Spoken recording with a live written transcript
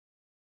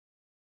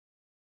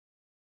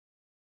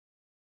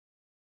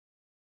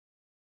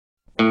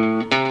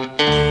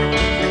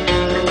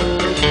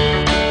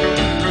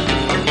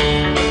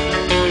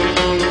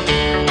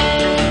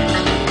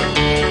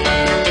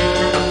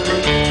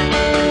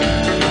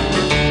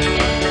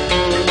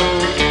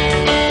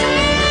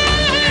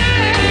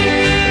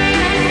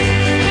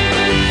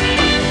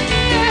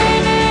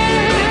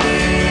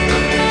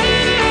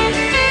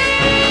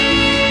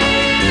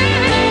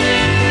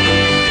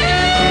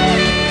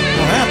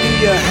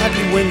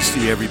Happy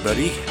Wednesday,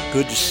 everybody.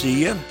 Good to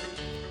see you.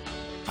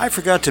 I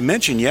forgot to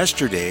mention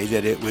yesterday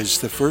that it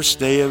was the first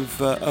day of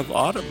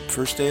autumn,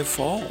 first day of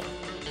fall.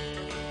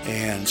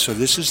 And so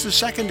this is the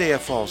second day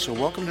of fall. So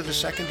welcome to the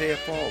second day of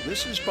fall.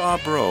 This is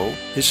Bob Rowe.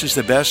 This is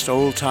the best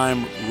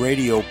old-time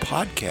radio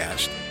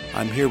podcast.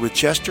 I'm here with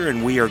Chester,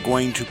 and we are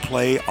going to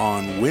play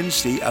on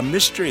Wednesday a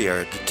mystery or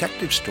a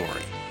detective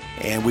story.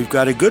 And we've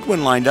got a good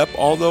one lined up,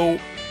 although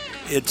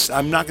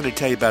I'm not going to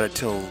tell you about it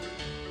till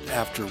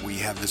after we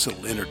have this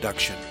little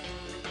introduction.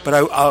 But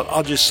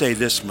I'll just say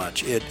this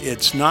much.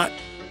 It's not,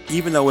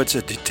 even though it's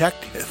a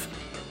detective,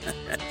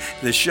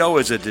 the show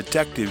is a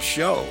detective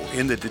show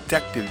in the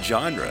detective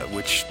genre,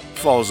 which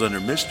falls under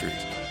mysteries.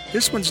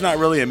 This one's not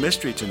really a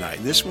mystery tonight.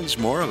 This one's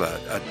more of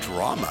a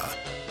drama.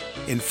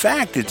 In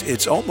fact,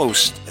 it's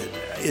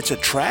a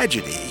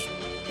tragedy,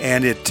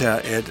 and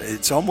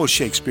it's almost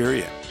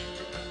Shakespearean.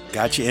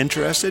 Got you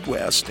interested?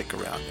 Well, stick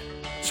around.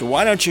 So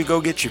why don't you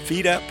go get your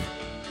feet up,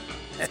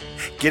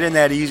 get in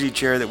that easy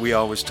chair that we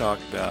always talk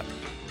about,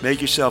 make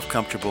yourself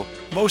comfortable.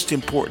 Most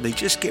importantly,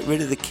 just get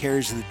rid of the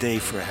cares of the day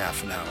for a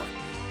half an hour,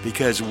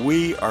 because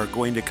we are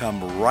going to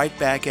come right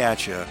back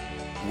at you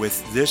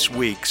with this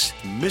week's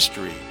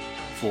mystery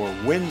for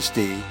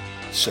Wednesday,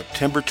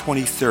 September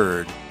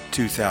 23rd,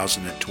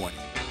 2020.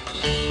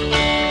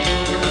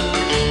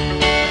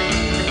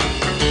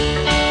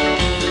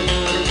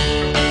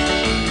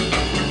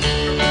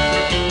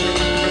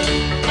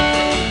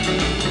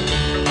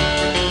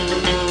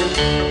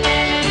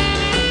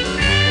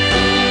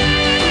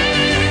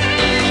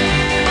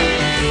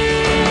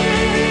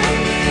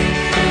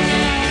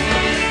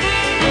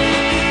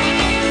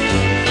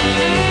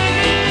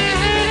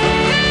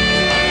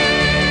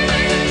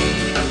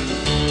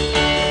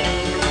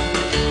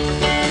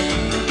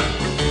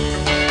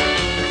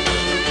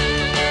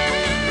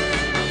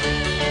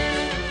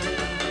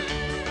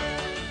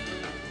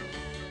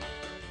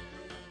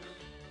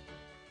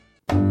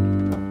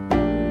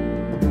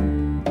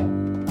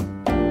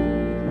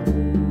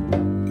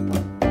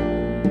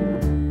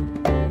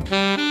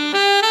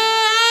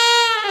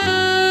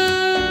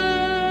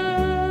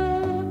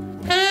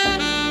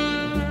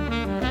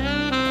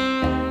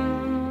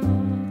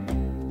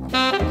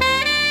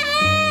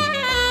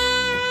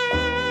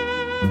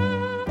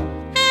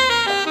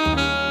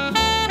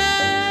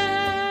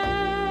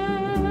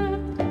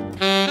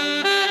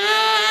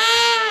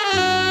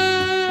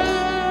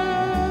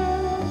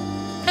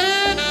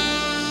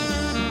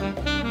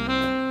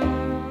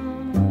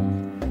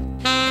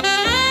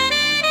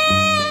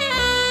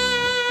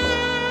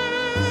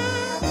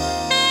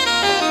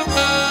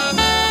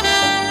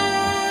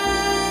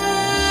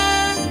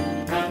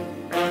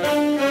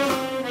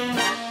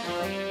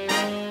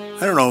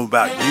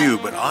 About you,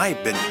 but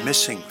I've been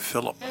missing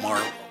Philip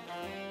Marlowe.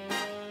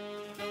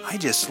 I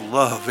just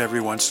love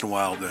every once in a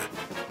while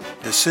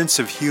the sense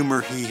of humor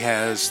he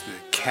has, the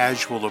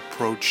casual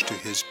approach to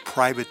his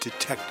private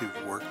detective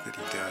work that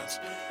he does.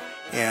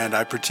 And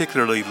I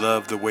particularly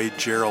love the way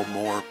Gerald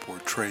Moore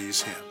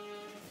portrays him.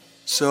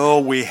 So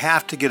we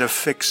have to get a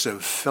fix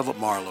of Philip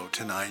Marlowe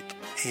tonight.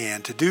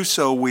 And to do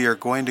so, we are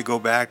going to go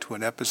back to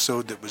an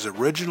episode that was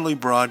originally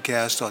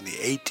broadcast on the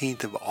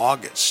 18th of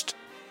August.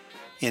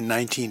 In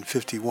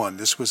 1951.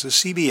 This was a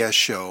CBS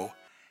show,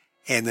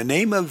 and the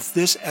name of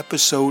this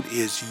episode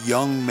is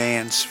Young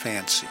Man's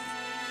Fancy,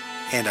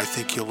 and I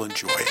think you'll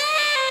enjoy it.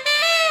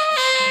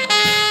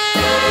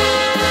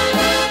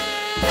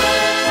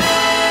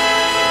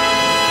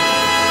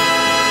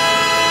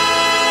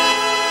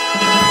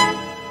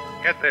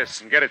 Get this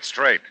and get it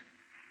straight.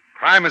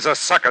 Crime is a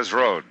sucker's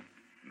road.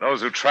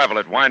 Those who travel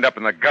it wind up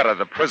in the gutter,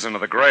 the prison, or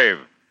the grave.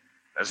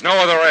 There's no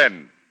other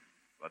end,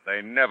 but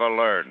they never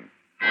learn.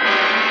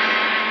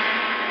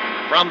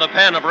 From the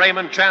pen of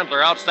Raymond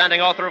Chandler,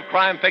 outstanding author of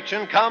crime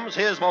fiction, comes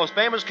his most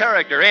famous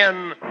character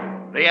in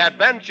The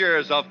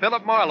Adventures of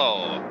Philip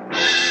Marlowe.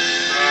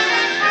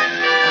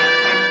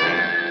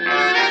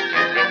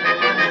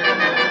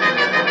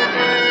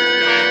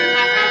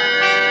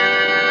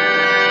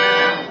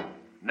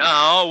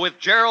 Now, with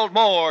Gerald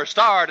Moore,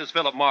 starred as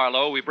Philip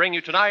Marlowe, we bring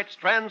you tonight's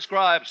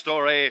transcribed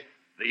story,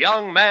 The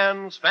Young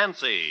Man's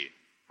Fancy.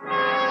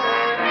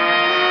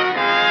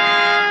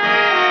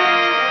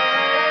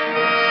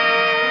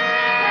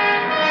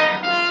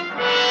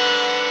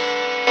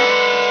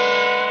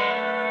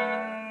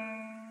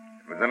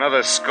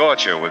 Another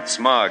scorcher with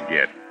smog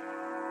yet.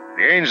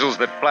 The angels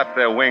that flapped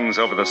their wings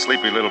over the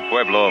sleepy little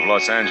pueblo of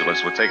Los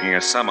Angeles were taking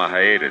a summer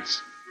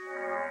hiatus.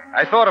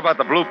 I thought about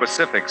the blue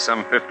Pacific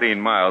some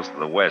 15 miles to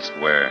the west,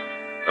 where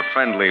the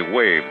friendly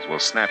waves will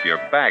snap your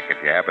back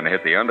if you happen to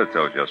hit the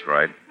undertow just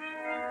right.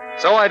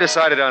 So I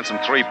decided on some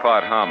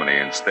 3-part harmony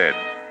instead.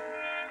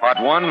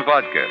 Part 1,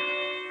 vodka.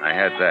 I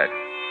had that.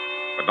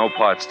 But no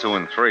parts 2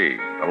 and 3,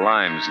 the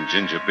limes and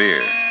ginger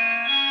beer.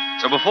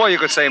 So before you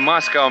could say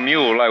Moscow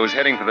Mule, I was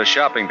heading for the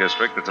shopping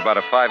district that's about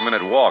a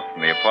 5-minute walk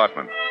from the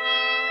apartment.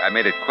 I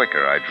made it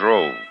quicker. I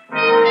drove.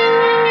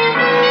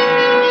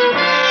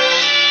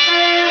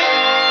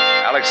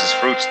 Alex's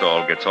fruit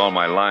stall gets all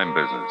my lime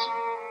business.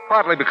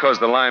 Partly because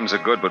the limes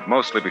are good, but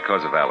mostly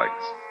because of Alex.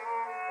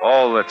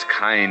 All that's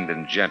kind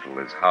and gentle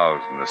is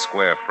housed in the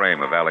square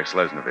frame of Alex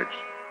Lesnovich.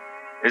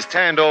 His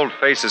tanned old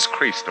face is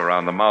creased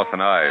around the mouth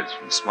and eyes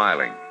from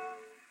smiling.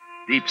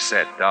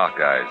 Deep-set, dark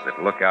eyes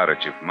that look out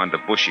at you from under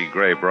bushy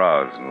gray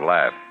brows and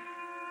laugh.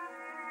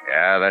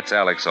 Yeah, that's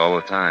Alex all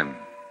the time.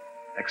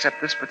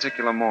 Except this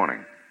particular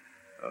morning.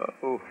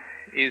 Oh,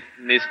 it's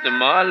Mr.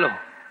 Marlowe.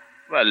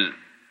 Well,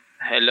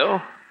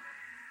 hello.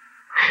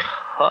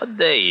 Hot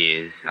day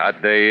is.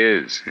 Hot day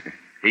is.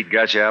 Heat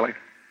got you, Alex?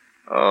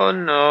 Oh,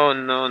 no,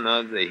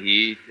 not the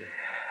heat.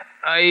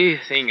 I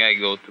think I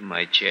go to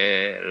my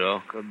chair,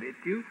 rock a bit.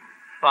 You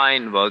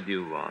find what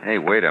you want. Hey,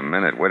 wait a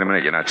minute.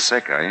 You're not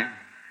sick, are you?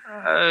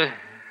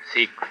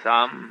 Sick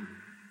some.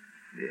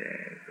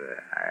 Yes,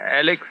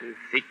 Alex is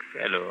sick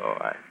fellow, all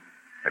right.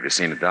 Have you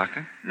seen a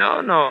doctor?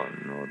 No,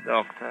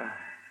 doctor.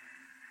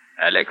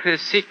 Alex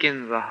is sick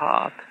in the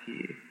heart.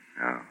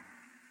 Oh.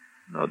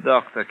 No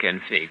doctor can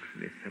fix,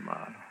 Mr.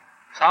 Marlowe.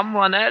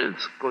 Someone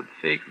else could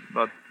fix,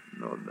 but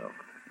no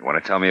doctor. You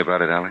want to tell me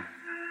about it, Alex?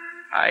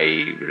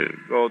 I will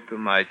go to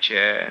my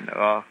chair and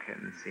rock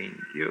and think.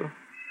 You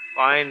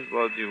find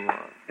what you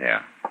want.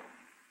 Yeah.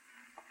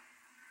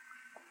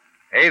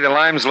 Hey, the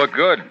limes look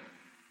good.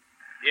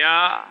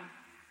 Yeah,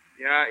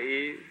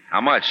 is.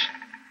 How much?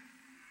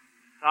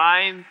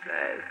 Time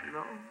says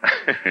no.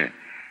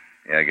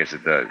 Yeah, I guess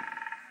it does.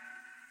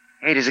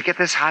 Hey, does it get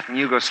this hot in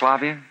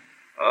Yugoslavia?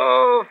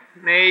 Oh,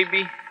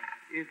 maybe.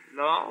 It's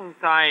long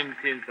time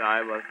since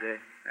I was there.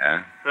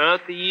 Yeah?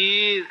 30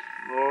 years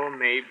more,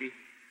 maybe.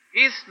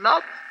 It's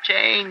lots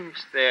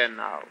changed there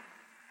now.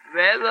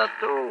 Weather,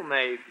 too,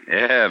 maybe.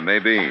 Yeah,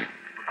 maybe.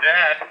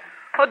 Dad.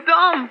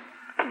 Oh,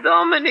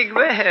 Dominic,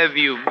 where have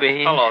you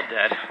been? Hello,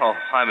 Dad. Oh,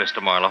 hi,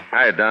 Mr. Marlowe.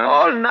 Hi, Don.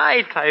 All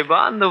night, I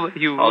wonder where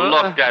you Oh, were.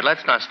 look, Dad,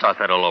 let's not start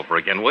that all over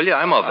again, will you?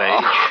 I'm of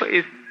age. Oh,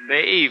 it's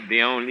Babe,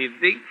 the only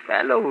big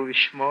fellow with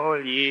small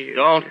years.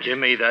 Don't give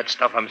me that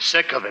stuff. I'm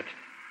sick of it.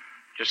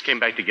 Just came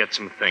back to get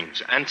some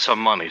things and some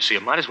money, so you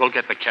might as well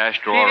get the cash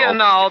drawer Here open.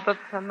 now,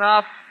 that's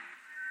enough.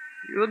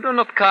 You do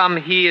not come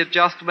here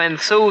just when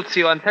suits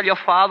you and tell your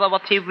father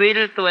what he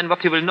will do and what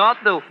he will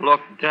not do.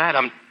 Look, Dad,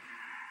 I'm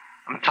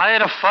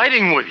tired of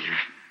fighting with you.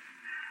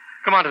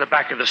 Come on to the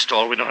back of the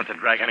stall. We don't have to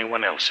drag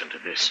anyone else into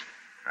this.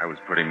 I was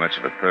pretty much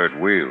of a third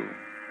wheel.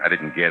 I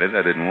didn't get it.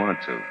 I didn't want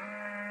it to.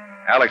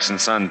 Alex and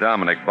son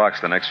Dominic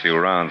boxed the next few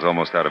rounds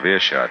almost out of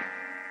earshot.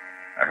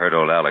 I heard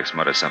old Alex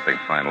mutter something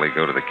finally,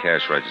 go to the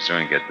cash register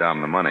and get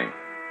Dom the money.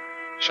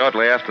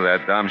 Shortly after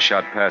that, Dom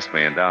shot past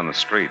me and down the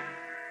street.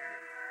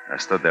 I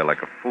stood there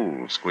like a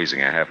fool,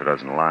 squeezing a half a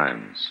dozen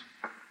limes.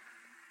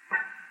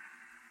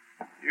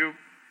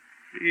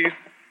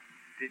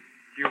 Did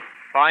you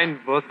find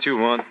what you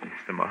want,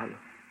 Mr. Marlowe?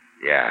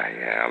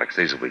 Yeah, Alex,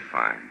 these will be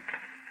fine.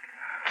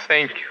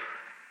 Thank you.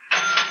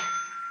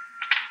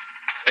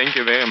 Thank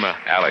you very much.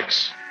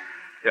 Alex.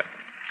 Yeah.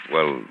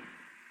 Well,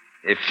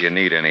 if you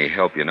need any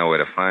help, you know where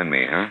to find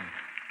me, huh?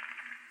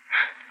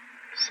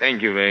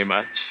 Thank you very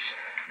much,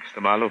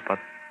 Mr. Marlowe, but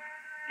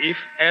if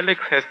Alex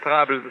has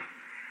troubles,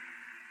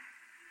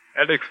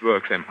 Alex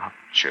works them out.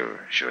 Sure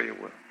you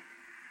will.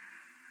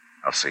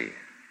 I'll see you.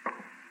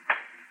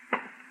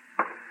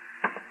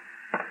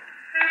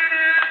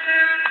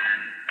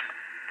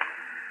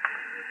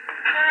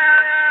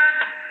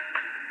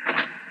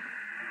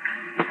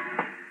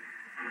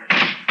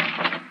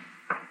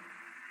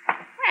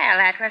 Well,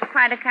 that was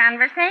quite a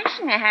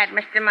conversation you had,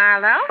 Mr.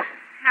 Marlowe.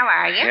 How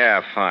are you?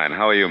 Yeah, fine.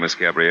 How are you, Miss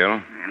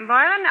Gabrielle? I'm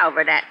boiling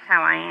over, that's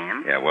how I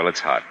am. Yeah, well, it's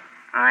hot.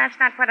 Oh, that's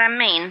not what I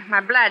mean. My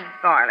blood's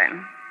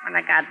boiling. What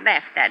I got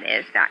left, that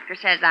is. Doctor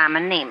says I'm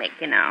anemic,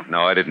 you know.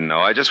 No, I didn't know.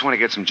 I just want to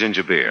get some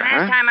ginger beer,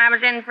 Last time I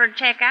was in for a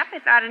checkup, he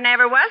thought I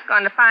never was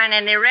going to find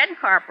any red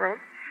corporals.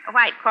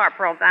 White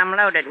corporals I'm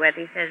loaded with,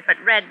 he says, but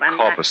red ones...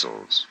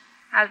 Corpuscles.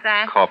 How's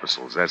that?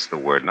 Corpuscles, that's the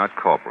word, not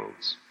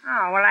corporals.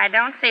 Oh, well, I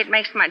don't see it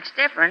makes much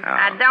difference. Oh.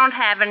 I don't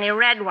have any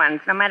red ones,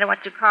 no matter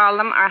what you call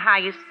them or how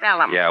you spell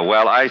them. Yeah,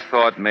 well, I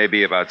thought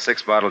maybe about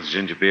 6 bottles of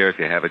ginger beer if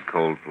you have it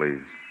cold,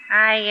 please.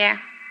 I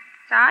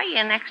saw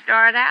you next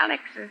door at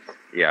Alex's.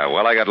 Yeah,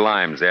 well, I got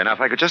limes there. Now,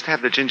 if I could just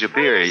have the ginger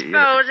beer... I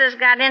suppose has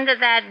got into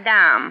that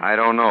Dom. I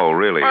don't know,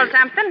 really. Well,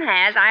 something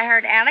has. I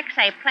heard Alex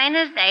say plain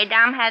as day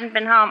Dom hadn't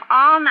been home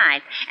all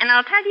night. And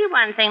I'll tell you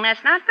one thing,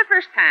 that's not the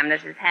first time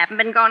this has happened.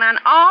 Been going on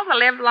all the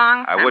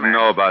livelong summer. I wouldn't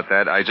know about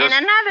that. I just...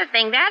 And another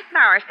thing, that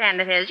flower stand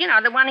of his, you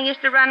know, the one he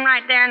used to run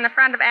right there in the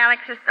front of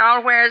Alex's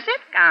stall, where's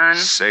it gone?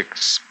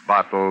 6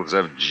 bottles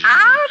of ginger...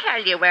 I'll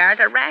tell you where,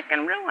 to rack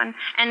and ruin.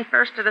 And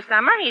first of the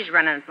summer, he's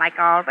running like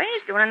always,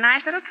 doing a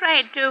nice little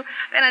trade, too.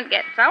 Then it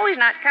gets so he's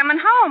not coming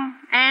home.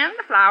 And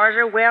the flowers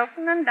are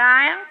wilting and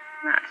dying.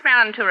 Not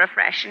smelling too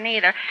refreshing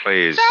either.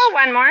 Please. So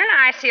one morning,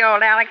 I see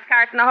old Alex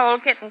carting the whole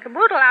kit and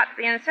caboodle out to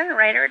the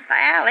incinerator at the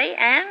alley,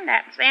 and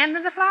that's the end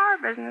of the flower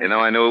business. You know,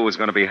 I knew it was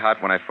going to be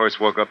hot when I first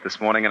woke up this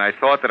morning, and I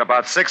thought that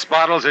about 6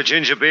 bottles of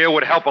ginger beer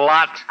would help a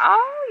lot.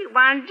 Oh, you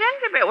want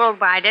ginger beer? Well,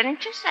 why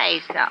didn't you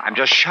say so? I'm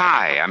just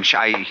shy.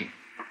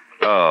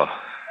 Oh,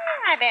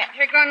 I bet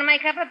you're going to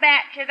make up a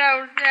batch of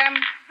those,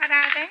 what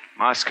are they?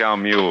 Moscow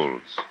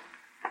mules.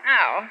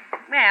 Oh,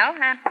 well,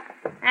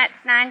 that's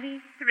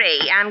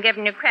 93. I'm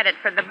giving you credit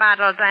for the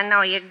bottles I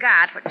know you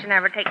got, but you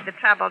never take the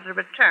trouble to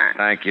return.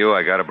 Thank you.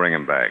 I got to bring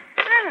him back.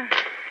 Oh,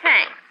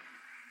 thanks.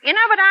 You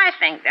know what I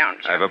think,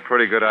 don't you? I have a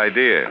pretty good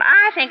idea. Well,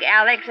 I think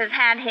Alex has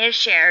had his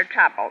share of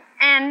trouble.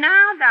 And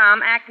now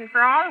Dom acting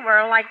for all the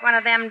world like one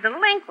of them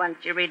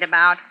delinquents you read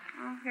about.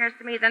 Well, appears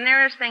to me the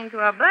nearest thing to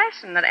a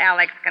blessing that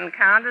Alex can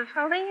count is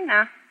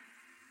Helena.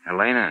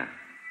 Helena?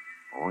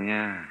 Oh,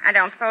 yeah. I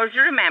don't suppose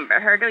you remember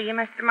her, do you,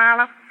 Mr.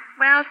 Marlowe?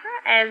 Well,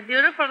 sir, as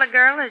beautiful a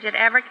girl as you'd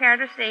ever care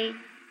to see.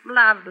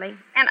 Lovely.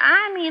 And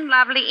I mean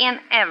lovely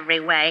in every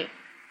way.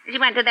 She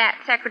went to that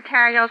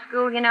secretarial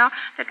school, you know.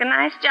 Took a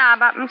nice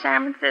job up in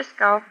San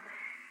Francisco.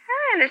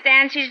 I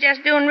understand she's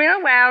just doing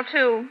real well,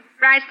 too.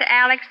 Writes to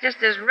Alex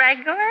just as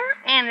regular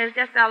and is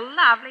just a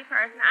lovely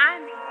person. I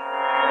mean...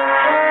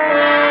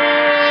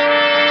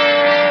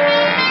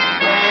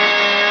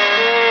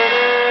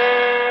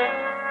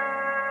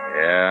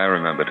 Yeah, I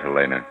remembered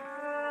Helena.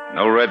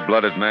 No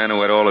red-blooded man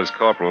who had all his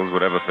corporals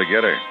would ever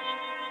forget her.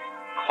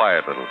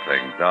 Quiet little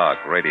thing,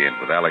 dark,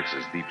 radiant, with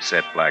Alex's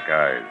deep-set black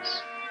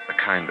eyes. The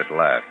kind that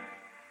laughed.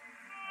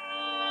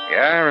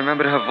 Yeah, I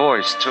remembered her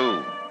voice,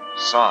 too.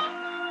 Soft.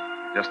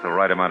 Just the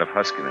right amount of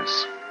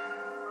huskiness.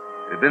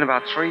 It had been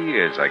about 3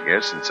 years, I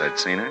guess, since I'd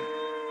seen her.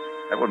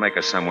 That would make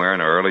her somewhere in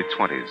her early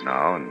 20s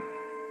now, and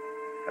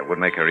that would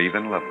make her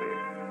even lovelier.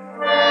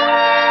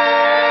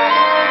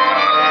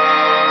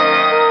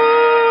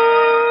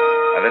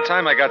 By the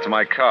time I got to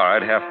my car,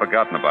 I'd half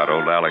forgotten about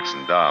old Alex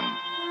and Dom.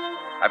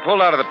 I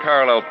pulled out of the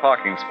parallel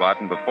parking spot,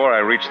 and before I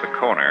reached the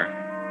corner,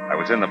 I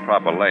was in the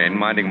proper lane,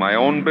 minding my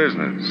own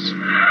business.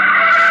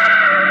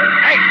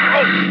 Hey,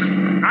 oh,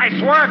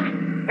 nice work.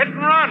 Hit and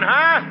run,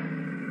 huh?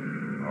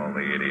 All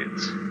the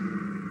idiots.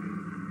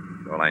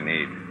 That's all I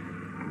need.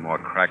 One more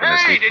crack in the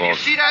Hey, seat, did you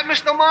folks. see that,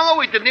 Mr. Marlowe?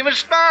 We didn't even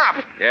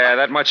stop. Yeah,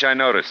 that much I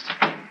noticed.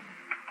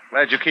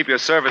 Glad you keep your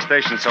service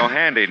station so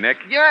handy, Nick.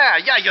 Yeah,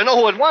 you know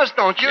who it was,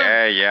 don't you?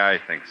 Yeah, I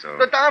think so.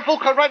 The darn fool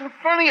cut right in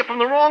front of you from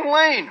the wrong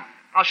lane.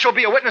 I'll sure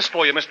be a witness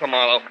for you, Mr.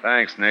 Marlowe.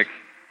 Thanks, Nick.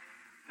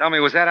 Tell me,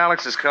 was that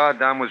Alex's car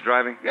Dom was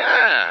driving?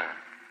 Yeah.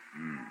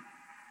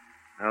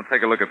 I'll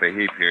take a look at the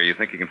heap here. You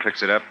think you can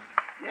fix it up?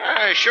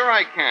 Yeah, sure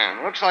I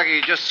can. Looks like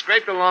he just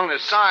scraped along the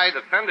side.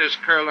 The fender's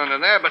curled under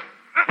there, but...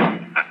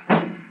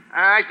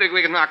 I think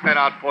we can knock that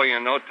out for you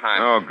in no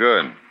time. Oh,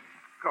 good. Of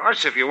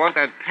course, if you want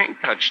that paint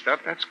touched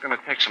up, that's going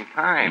to take some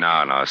time.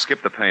 No.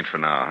 Skip the paint for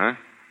now, huh?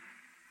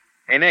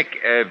 Hey, Nick,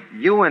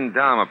 you and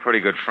Dom are pretty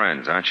good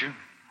friends, aren't you?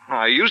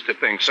 I used to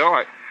think so.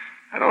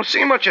 I don't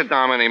see much of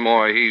Dom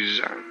anymore.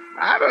 He's...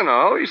 I don't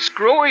know. He's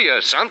screwy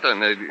or something.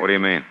 What do you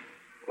mean?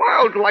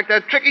 Well, like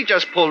that trick he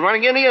just pulled,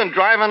 running in here and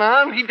driving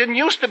on. He didn't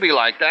used to be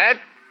like that.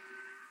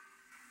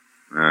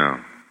 Oh.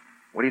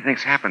 What do you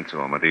think's happened to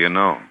him, or do you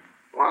know?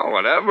 Well,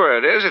 whatever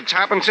it is, it's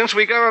happened since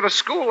we got out of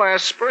school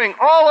last spring.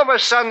 All of a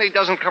sudden, he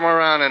doesn't come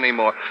around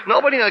anymore.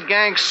 Nobody in the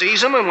gang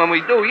sees him, and when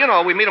we do,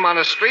 we meet him on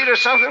the street or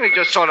something, he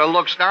just sort of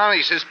looks down and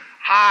he says,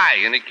 hi,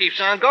 and he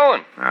keeps on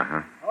going.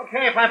 Uh-huh.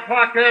 Okay, if I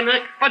park there,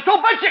 Nick. But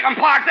don't bet you can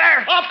park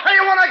there. I'll pay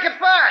you when I get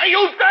back. Hey,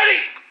 you dirty!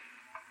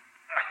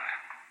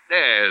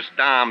 There's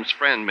Dom's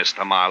friend,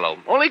 Mr. Marlowe.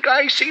 Only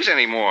guy he sees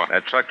anymore.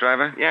 That truck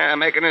driver? Yeah,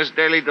 making his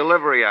daily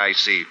delivery, I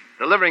see.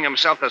 Delivering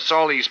himself to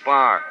Salty's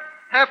bar.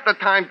 Half the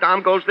time,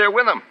 Dom goes there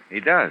with him. He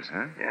does,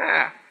 huh?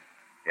 Yeah.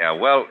 Yeah,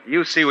 well,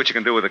 you see what you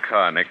can do with the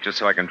car, Nick, just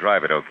so I can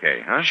drive it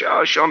okay, huh?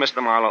 Sure,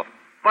 Mr. Marlowe.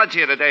 Bud's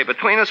here today.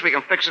 Between us, we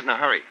can fix it in a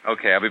hurry.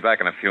 Okay, I'll be back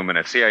in a few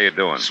minutes. See how you're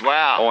doing.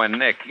 Swell. Oh, and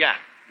Nick. Yeah.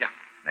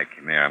 Nick,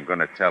 come here. I'm going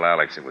to tell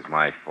Alex it was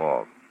my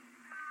fault.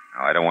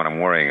 Now, I don't want him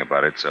worrying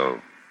about it, so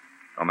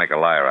don't make a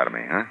liar out of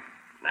me, huh?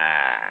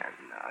 Nah,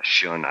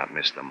 sure not,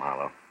 Mr.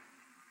 Marlowe.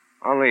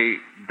 Only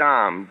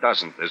Dom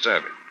doesn't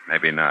deserve it.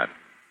 Maybe not.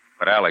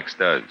 But Alex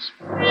does.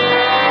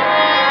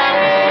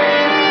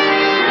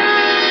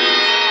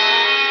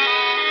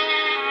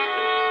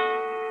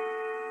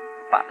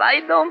 But I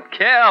don't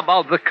care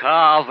about the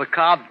car. The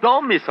car,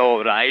 Dom is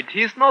all right.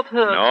 He's not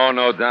hurt.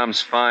 No,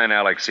 Dom's fine,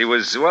 Alex. He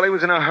was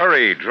in a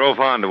hurry. Drove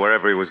on to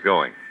wherever he was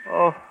going.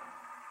 Oh,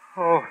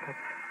 that's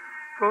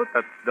good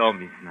that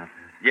Dom is not hurt.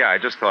 Yeah, I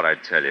just thought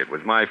I'd tell you. It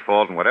was my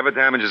fault, and whatever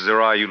damages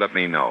there are, you let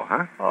me know,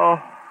 huh?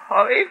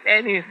 Oh, if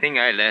anything,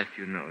 I let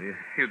you know.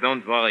 You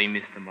don't worry,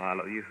 Mr.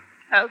 Marlowe. You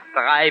just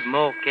drive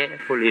more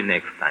carefully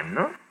next time,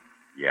 no?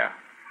 Yeah,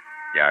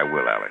 I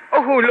will, Alex.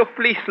 Oh, look,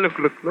 please, look.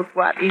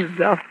 What is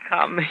just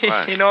coming?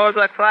 What? In all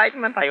the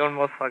excitement, I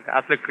almost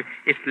forgot. Look,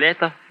 it's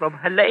letter from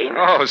Helene.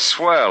 Oh,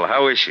 swell.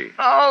 How is she?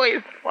 Oh,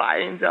 it's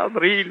fine, just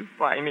real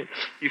fine.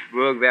 She's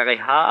worked very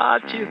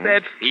hard, she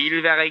said.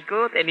 Feel very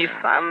good. And it's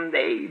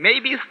someday,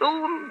 maybe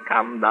soon,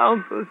 come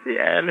down to see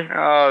Alice.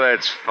 Oh,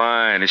 that's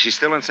fine. Is she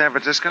still in San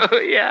Francisco? Oh,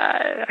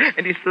 yeah.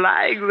 And it's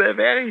like her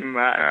very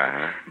much.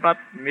 Uh-huh. But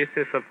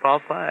Mrs.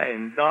 Papa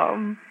and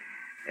Dom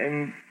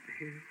and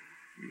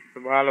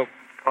Mr. Marlowe,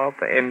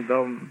 Papa and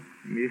Dom,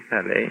 Miss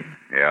Helene.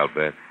 Yeah, I'll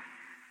bet.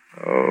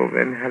 Oh,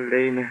 when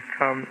Helena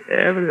comes,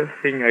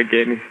 everything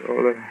again is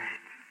all right.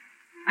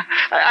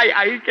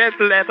 I get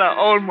a letter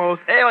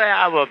almost every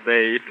other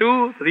day,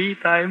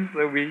 2-3 times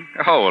a week.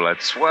 Oh, well,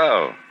 that's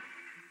swell.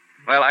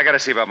 Well, I got to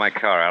see about my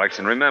car, Alex.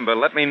 And remember,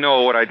 let me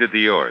know what I did to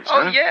yours.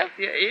 Oh, huh? yes,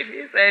 if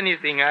it's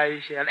anything,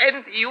 I shall.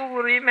 And you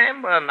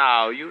remember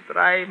now, you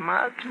try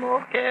much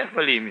more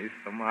carefully,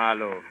 Mr.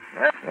 Marlowe.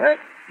 What?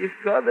 It's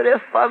got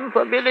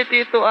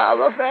responsibility to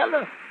other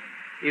fellows.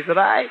 He's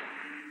right.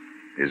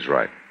 He's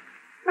right.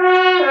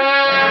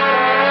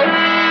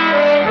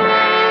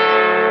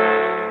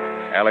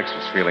 Alex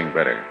was feeling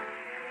better.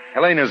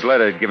 Helena's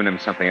letter had given him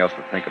something else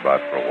to think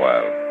about for a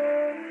while.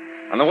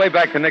 On the way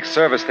back to Nick's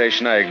service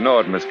station, I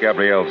ignored Miss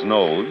Gabrielle's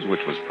nose,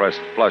 which was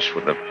pressed flush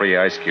with the free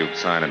ice cube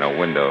sign in her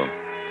window.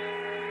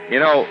 You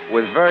know,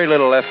 with very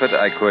little effort,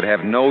 I could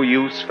have no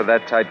use for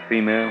that type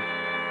female.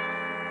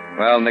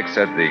 Well, Nick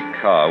said the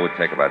car would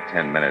take about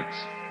 10 minutes.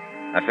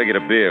 I figured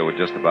a beer would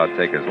just about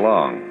take as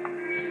long.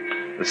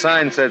 The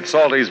sign said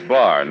Salty's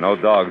Bar, no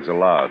dogs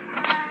allowed.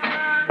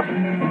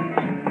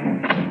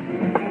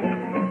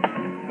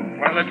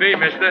 What'll it be,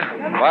 mister?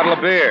 Bottle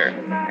of beer.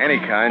 Any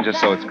kind, just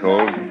so it's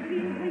cold.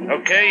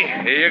 Okay,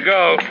 here you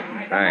go.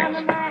 Thanks.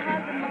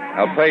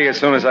 I'll pay you as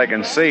soon as I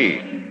can see.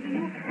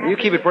 You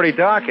keep it pretty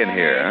dark in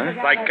here,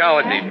 huh?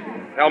 Psychology.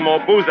 Sell more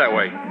booze that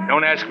way.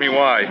 Don't ask me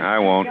why. I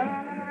won't.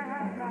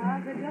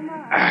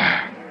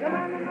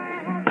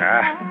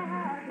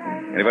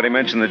 Anybody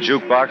mention the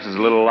jukebox is a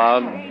little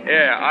loud?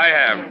 Yeah, I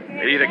have.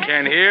 They either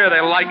can't hear or they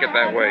like it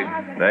that way.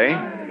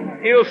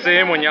 They? You'll see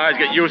him when your eyes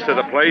get used to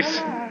the place.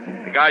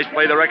 The guy's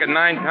played the record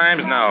 9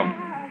 times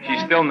now.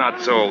 She's still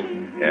not sold.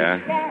 Yeah?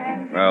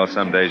 Well,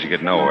 some days you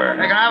get nowhere.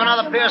 Hey, can I have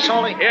another beer,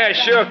 Salty? Yeah,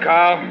 sure,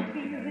 Carl.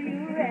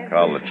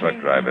 Carl, the truck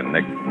driver,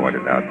 Nick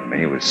pointed out to me,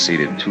 he was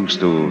seated 2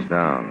 stools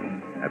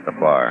down at the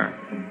bar.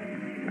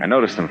 I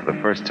noticed him for the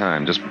first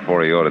time just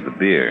before he ordered the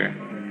beer.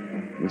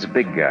 He was a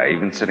big guy.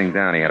 Even sitting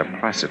down, he had a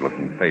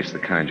placid-looking face, the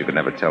kind you could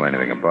never tell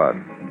anything about.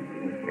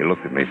 He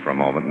looked at me for a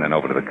moment and then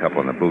over to the couple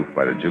in the booth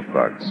by the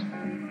jukebox.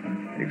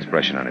 The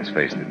expression on his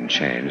face didn't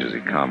change as he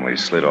calmly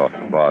slid off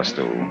the bar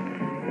stool,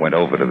 went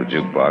over to the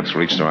jukebox,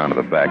 reached around to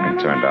the back, and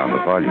turned down the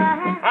volume.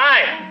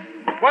 Hi!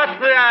 What's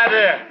the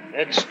idea?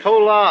 It's too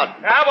loud.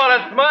 Ah, well,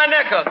 it's my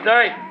nickel,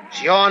 say.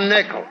 It's your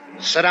nickel.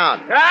 Sit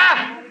down.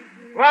 Ah?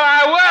 Well,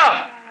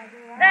 I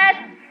That's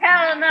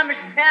hell number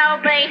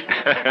 12, babe.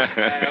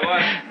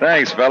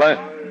 Thanks, fella.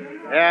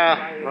 Yeah,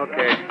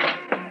 okay.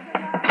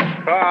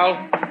 will.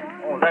 Carl.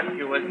 Oh, that's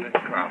you, isn't it,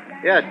 Carl?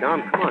 Yeah,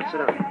 Dom, come on, sit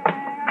down.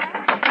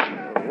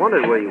 I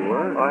wondered where you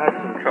were. I had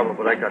some trouble,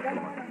 but I got some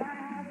money.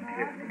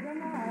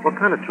 What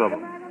kind of trouble?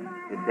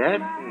 Your dad?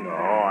 No,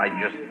 I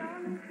just...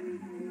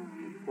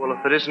 Well,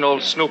 if it isn't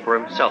old Snooper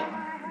himself.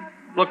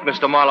 Look,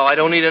 Mr. Marlowe, I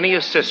don't need any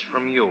assist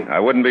from you. I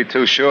wouldn't be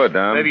too sure,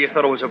 Dom. Maybe you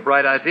thought it was a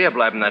bright idea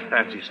blabbing that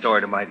fancy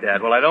story to my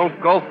dad. Well, I don't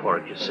go for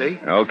it, you see.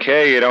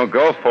 Okay, you don't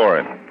go for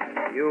it.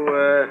 You,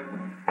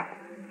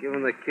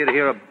 giving the kid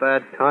here a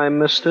bad time,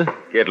 mister?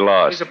 Get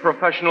lost. He's a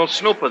professional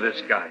snooper,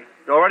 this guy.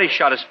 He already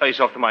shot his face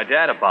off to my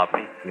dad about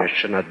me. You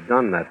shouldn't have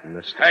done that,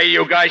 mister. Hey,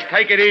 you guys,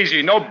 take it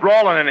easy. No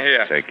brawling in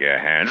here. Take your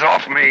hands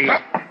off me.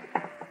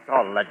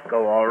 I'll let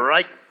go, all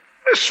right.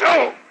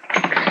 So...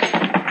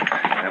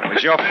 That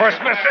was your first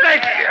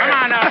mistake. Come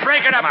on now,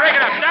 break it up,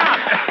 down.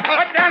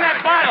 Put down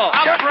that bottle.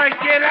 I'll break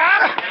it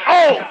up.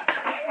 Oh!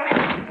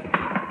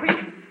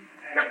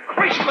 You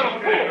crazy little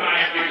fool.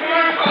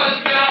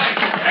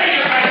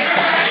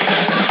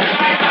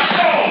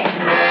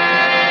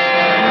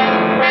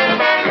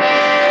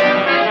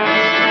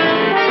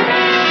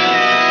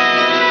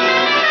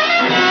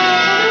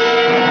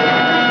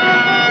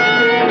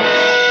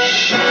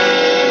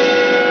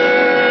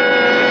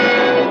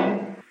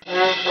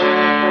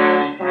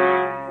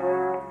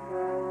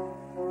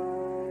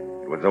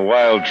 A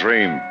wild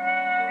dream.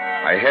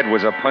 My head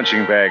was a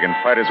punching bag, and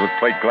fighters with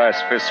plate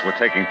glass fists were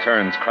taking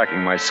turns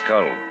cracking my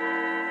skull.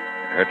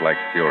 It hurt like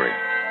fury.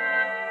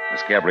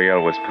 Miss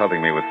Gabrielle was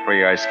pelting me with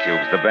free ice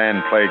cubes. The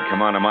band played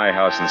Come On to My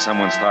House, and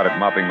someone started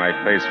mopping my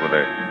face with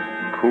a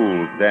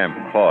cool, damp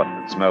cloth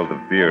that smelled of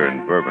beer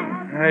and bourbon.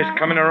 He's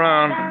coming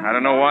around. I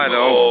don't know why,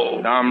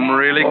 though. Dom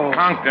really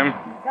conked him.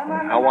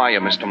 How are you,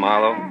 Mr.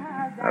 Marlowe?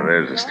 Now,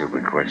 there's a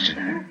stupid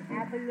question.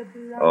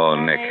 Oh,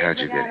 Nick, how'd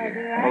you get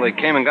here? Well, they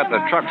came and got the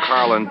truck,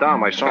 Carl and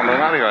Dom. I saw them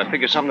out of here. I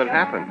figured something had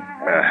happened.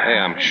 Hey,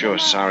 I'm sure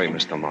sorry,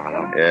 Mr.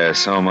 Marlowe. Yeah,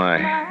 so am I.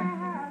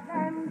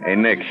 Hey,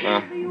 Nick.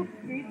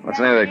 What's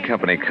the name of that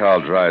company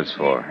Carl drives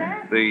for?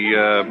 The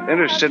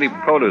Intercity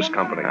Produce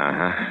Company.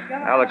 Uh-huh.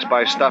 Alex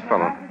buys stuff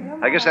from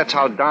him. I guess that's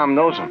how Dom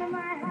knows him.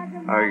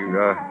 Are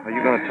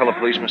you going to tell the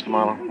police, Mr.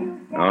 Marlowe?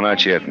 No,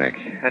 not yet, Nick.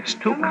 That's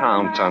 2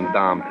 counts on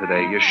Dom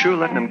today. You're sure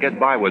letting him get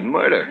by with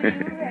murder.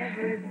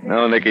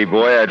 No, Nicky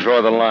boy, I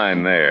draw the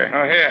line there.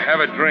 Oh, here, have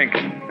a drink.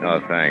 Oh,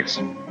 thanks.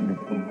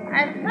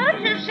 I thought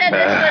you said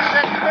this was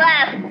a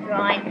glass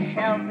joint,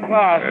 Shelby.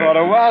 Well, I thought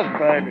it was,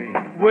 baby.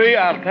 We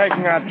are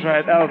taking our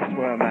trade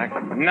elsewhere, Mac.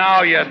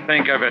 Now you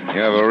think of it.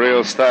 You have a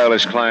real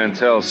stylish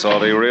clientele,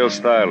 Salty, real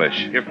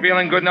stylish. You're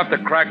feeling good enough to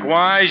crack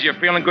wise. You're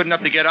feeling good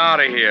enough to get out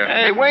of here.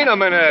 Hey, wait a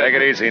minute. Take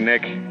it easy,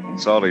 Nick.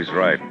 Salty's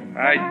right.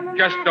 I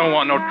just don't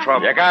want no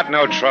trouble. You got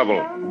no trouble.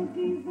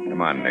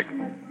 Come on, Nick.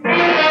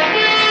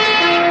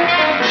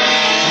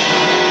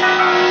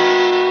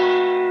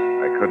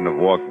 I couldn't have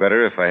walked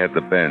better if I had the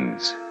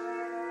bends.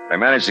 I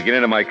managed to get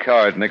into my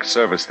car at Nick's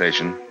service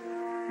station.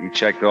 He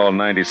checked all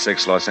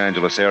 96 Los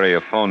Angeles area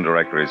phone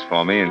directories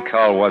for me, and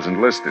Carl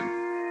wasn't listed.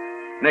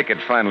 Nick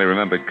had finally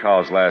remembered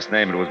Carl's last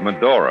name. It was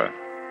Medora.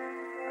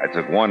 I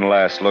took one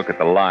last look at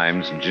the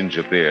limes and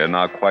ginger beer,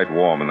 now quite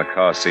warm in the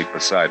car seat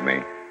beside me,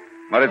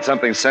 muttered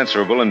something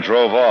censorable, and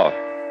drove off.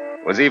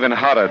 It was even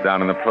hotter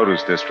down in the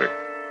produce district.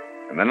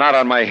 And the knot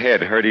on my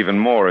head hurt even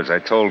more as I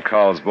told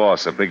Carl's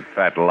boss a big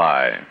fat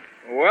lie.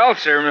 Well,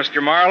 sir,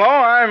 Mr. Marlowe,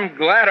 I'm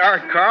glad our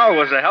Carl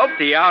was a help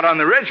to you out on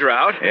the Ridge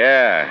route.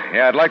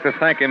 Yeah, I'd like to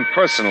thank him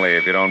personally,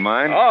 if you don't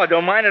mind. Oh,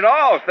 don't mind at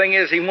all. Thing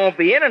is, he won't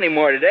be in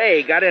anymore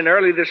today. He got in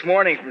early this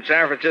morning from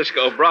San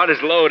Francisco, brought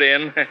his load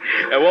in.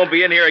 Won't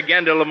be in here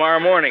again till tomorrow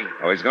morning.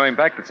 Oh, he's going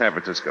back to San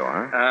Francisco,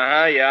 huh?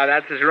 Uh-huh, yeah,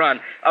 that's his run.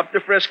 Up to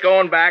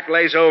Frisco and back,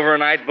 lays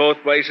overnight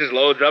both places,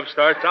 loads up,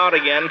 starts out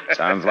again.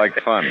 Sounds like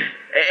fun.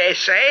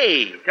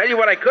 Say, tell you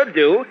what I could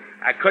do.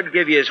 I could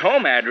give you his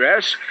home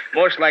address.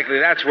 Most likely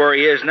that's where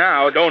he is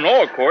now. Don't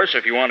know, of course,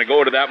 if you want to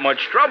go to that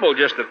much trouble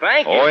just to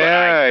thank him. Oh,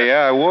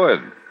 yeah, I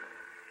would.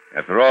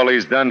 After all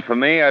he's done for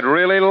me, I'd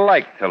really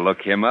like to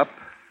look him up.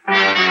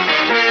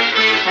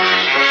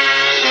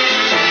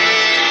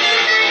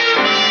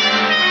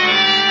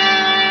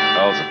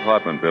 Carl's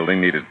apartment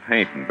building needed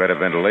paint and better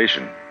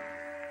ventilation.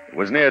 It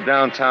was near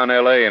downtown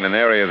L.A. in an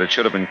area that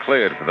should have been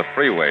cleared for the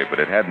freeway,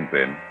 but it hadn't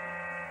been.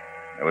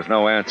 There was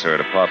no answer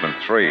at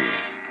apartment 3.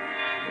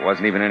 There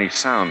wasn't even any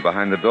sound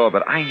behind the door,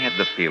 but I had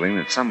the feeling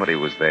that somebody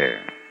was there.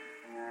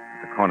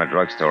 At the corner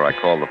drugstore, I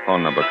called the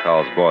phone number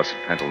Carl's boss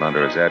had penciled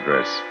under his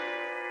address.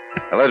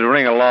 I let it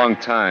ring a long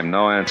time,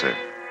 no answer.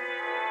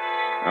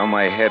 Well,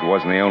 my head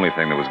wasn't the only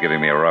thing that was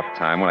giving me a rough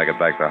time when I got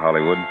back to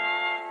Hollywood.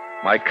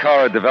 My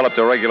car had developed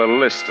a regular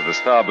list to the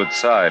starboard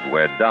side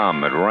where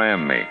Dom had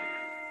rammed me.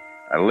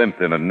 I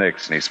limped in at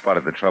Nick's, and he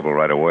spotted the trouble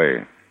right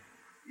away.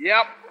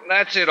 Yep,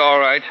 that's it, all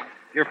right.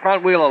 Your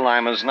front wheel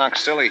alignment's knocked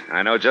silly.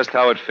 I know just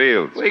how it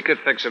feels. We could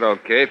fix it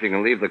okay if you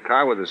can leave the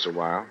car with us a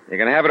while. You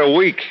can have it a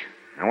week.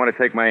 I want to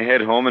take my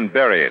head home and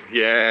bury it.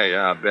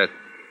 Yeah, I bet.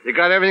 You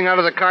got everything out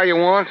of the car you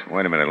want?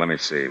 Wait a minute, let me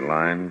see.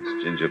 Limes,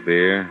 ginger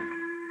beer.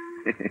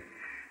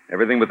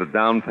 Everything but the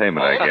down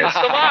payment, I guess.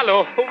 Mr.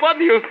 Marlowe, what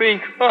do you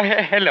think? Oh,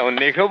 hello,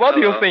 Nick. What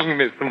do you think,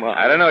 Mr. Marlowe?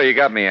 I don't know. You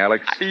got me,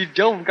 Alex. I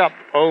just got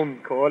a phone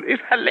call.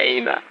 It's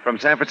Helena. From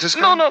San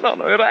Francisco? No.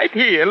 Right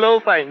here,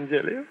 Los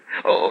Angeles.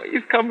 Oh,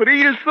 he's come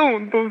real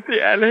soon to see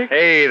Alex.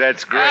 Hey,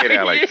 that's great,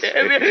 Alex.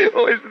 Yeah.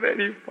 Oh, it's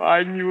very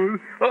fine news.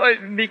 Oh,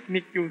 Nick,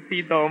 you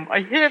see Dom.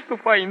 I have to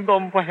find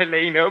Dom for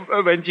Helena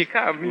when she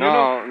comes, you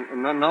know.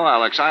 No,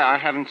 Alex. I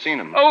haven't seen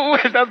him. Oh,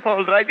 well, that's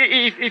all right.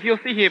 If you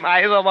see him,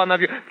 either one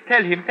of you,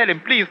 tell him,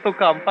 please, to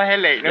come for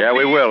Helena. Yeah,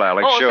 please. we will,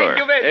 Alex, sure. Thank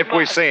you very much.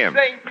 We see him.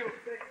 Thank you.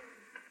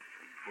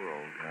 Poor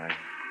old guy.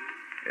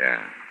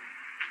 Yeah.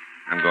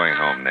 I'm going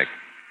home, Nick.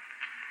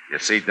 You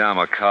see Dom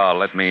or Carl,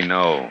 let me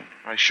know.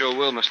 I sure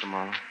will, Mr.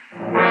 Marlowe.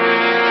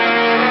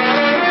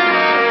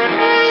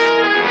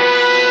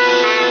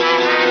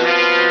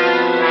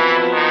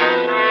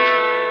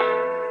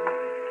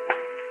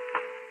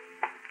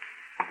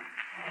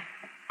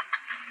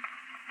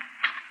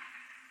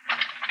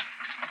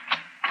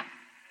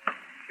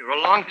 You're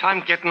a long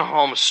time getting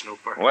home,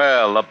 Snooper.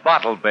 Well, the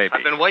bottle, baby.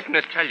 I've been waiting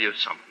to tell you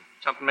something.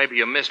 Something maybe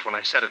you missed when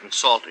I said it in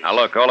Salty. Now,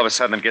 look, all of a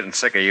sudden I'm getting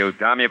sick of you,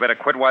 Dom. You better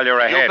quit while you're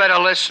ahead. You better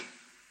listen.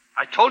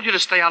 I told you to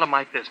stay out of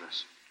my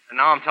business. And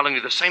now I'm telling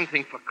you the same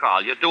thing for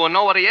Carl. You're doing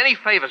nobody any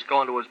favors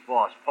going to his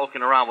boss,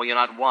 poking around where you're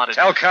not wanted.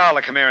 Tell Carl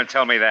to come here and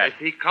tell me that. If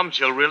he comes,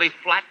 he'll really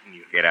flatten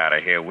you. Get out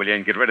of here, will you,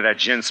 and get rid of that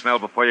gin smell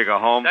before you go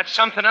home? That's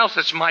something else.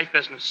 It's my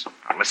business.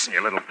 Now, listen,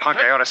 you little punk.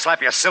 I ought to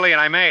slap you silly, and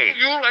I may.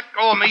 You let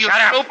go of me, Shut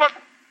up. Snooper.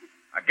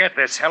 Now, get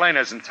this.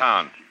 Helena's in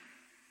town.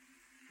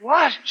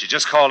 What? She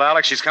just called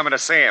Alex. She's coming to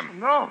see him.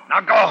 No.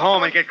 Now go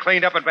home and get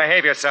cleaned up and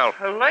behave yourself.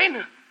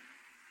 Helena.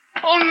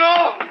 Oh,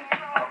 no.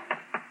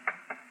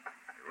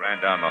 He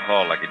ran down the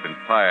hall like he'd been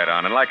fired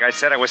on. And like I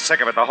said, I was sick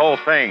of it, the whole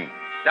thing.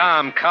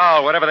 Dom,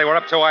 Carl, whatever they were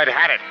up to, I'd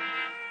had it.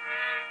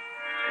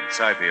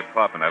 Inside the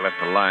apartment, I left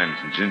the limes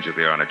and ginger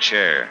beer on a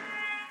chair.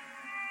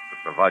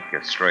 Put the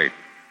vodka straight.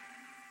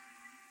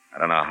 I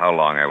don't know how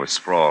long I was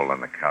sprawled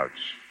on the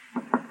couch.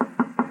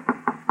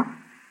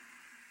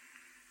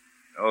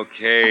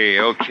 Okay.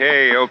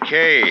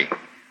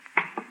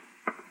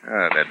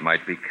 That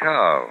might be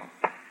Carl.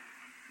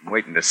 I'm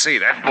waiting to see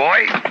that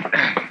boy.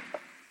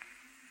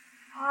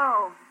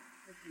 Oh,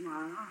 Mr.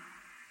 Marlowe.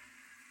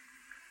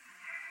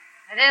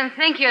 I didn't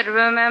think you'd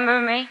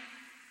remember me,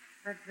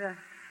 but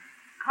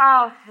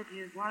Carl said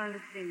you wanted to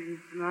see me,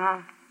 Mr.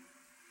 Marlowe.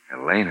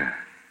 Helena.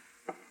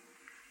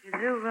 You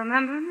do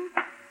remember me?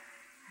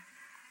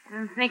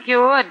 Didn't think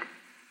you would.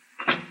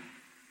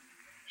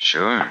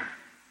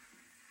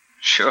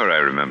 Sure, I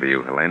remember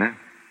you, Helena.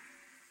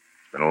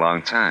 It's been a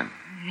long time.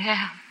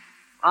 Yeah,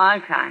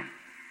 long time.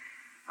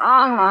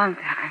 Long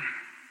time.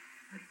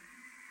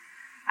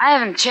 I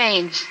haven't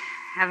changed,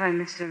 have I,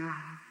 Mr. Marlowe?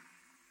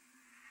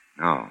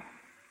 No.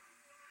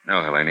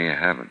 No, Helena, you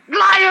haven't.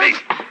 Liars!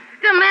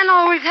 The men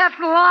always have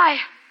to lie.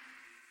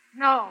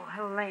 No,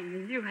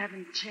 Helena, you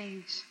haven't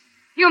changed.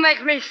 You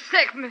make me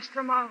sick,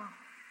 Mr. Marlowe.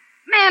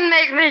 Men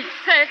make me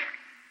sick.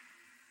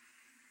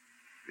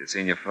 You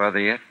seen your father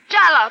yet?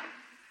 Shut up.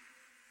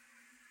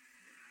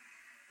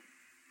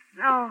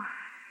 No,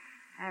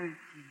 I haven't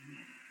seen him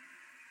yet.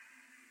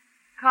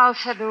 Carl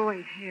said to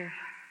wait here.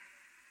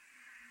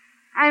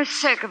 I'm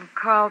sick of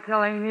Carl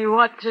telling me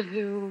what to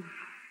do.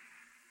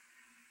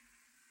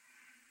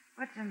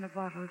 What's in the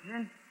bottle,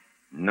 Jim?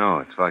 No,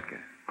 it's vodka.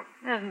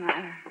 Doesn't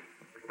matter.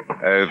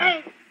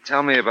 Hey.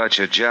 Tell me about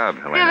your job,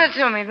 Helena. Give it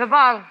to me, the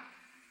bottle.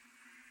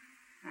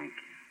 Thank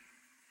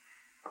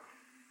you.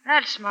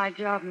 That's my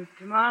job,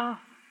 Mr. Marlowe.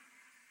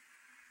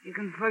 You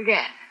can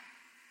forget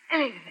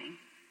anything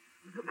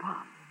with a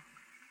bottle.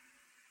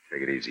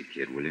 Take it easy,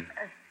 kid, will you?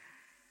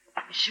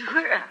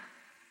 Sure.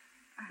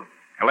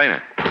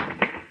 Helena.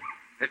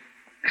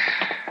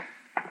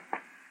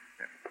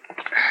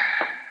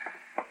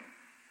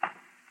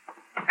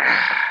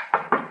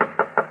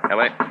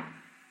 Helena.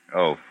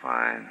 Oh,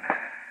 fine.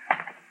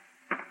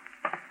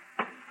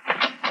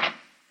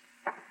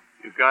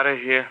 You got her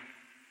here?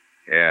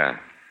 Yeah.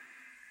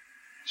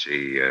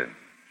 She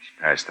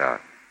passed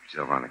out. She's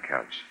over on the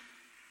couch.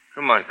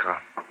 Come on, Carl.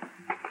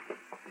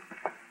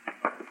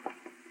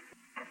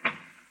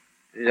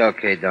 She's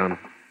okay, Dom.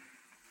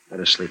 Let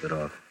her sleep it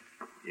off.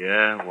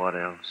 Yeah, what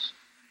else?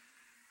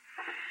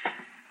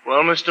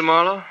 Well, Mr.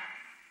 Marlowe,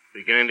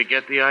 beginning to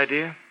get the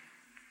idea?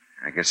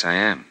 I guess I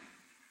am.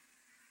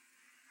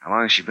 How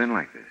long has she been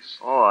like this?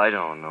 Oh, I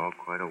don't know.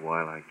 Quite a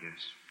while, I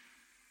guess.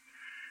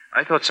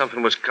 I thought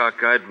something was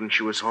cockeyed when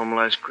she was home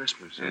last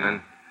Christmas. And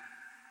then,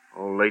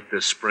 late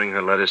this spring,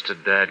 her letters to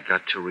Dad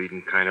got to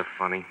reading kind of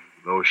funny,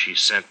 those she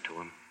sent to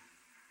him.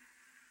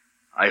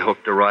 I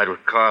hooked a ride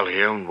with Carl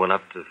here and went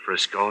up to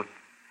Frisco.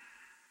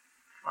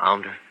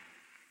 Found her.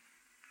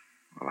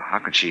 Well, how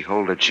can she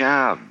hold a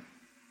job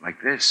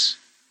like this?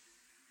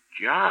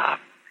 Job?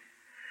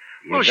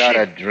 You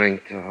gotta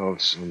drink to hold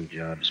some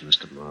jobs,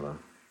 Mr. Marlowe.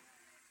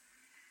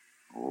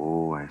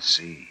 Oh, I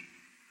see.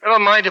 Never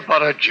mind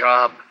about her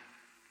job.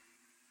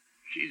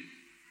 She's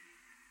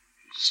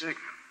sick.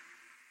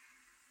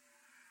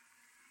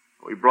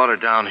 We brought her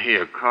down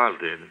here. Carl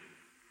did.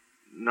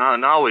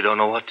 Now we don't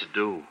know what to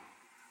do.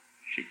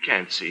 She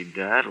can't see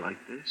Dad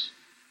like this.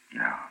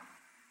 No.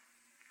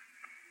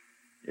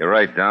 You're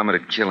right, Dom.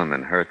 It'd kill him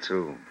and her,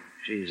 too.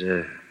 She's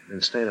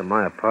been staying in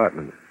my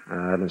apartment.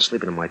 I've been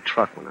sleeping in my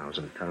truck when I was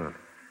in town.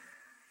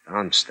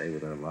 Dom stayed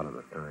with her a lot of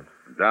the time.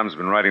 Dom's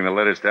been writing the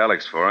letters to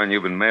Alex for her, and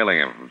you've been mailing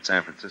them from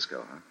San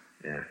Francisco, huh?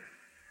 Yeah.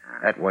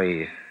 That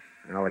way,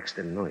 Alex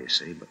didn't know, you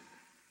see, but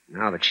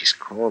now that she's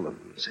called him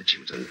and said she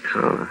was in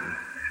town,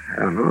 I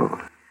don't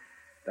know.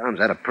 Dom's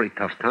had a pretty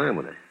tough time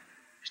with her.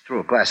 She threw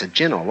a glass of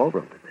gin all over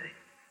him today.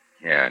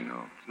 Yeah, I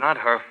know. It's not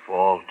her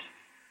fault.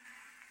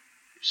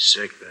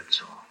 She's sick,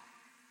 that's all.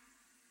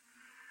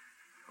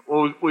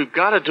 Well, we've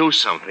got to do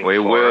something. We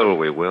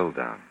will,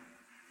 Dom.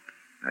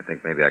 I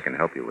think maybe I can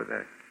help you with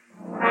that.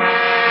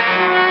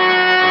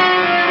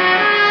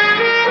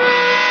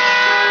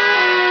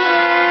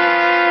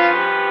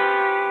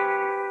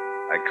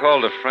 I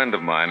called a friend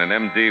of mine, an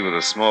MD with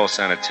a small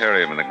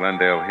sanitarium in the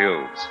Glendale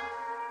Hills.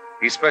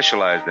 He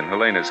specialized in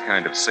Helena's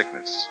kind of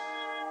sickness.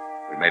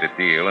 We made a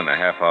deal, and a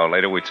half hour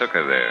later we took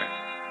her there.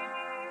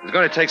 It was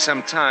going to take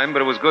some time,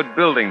 but it was good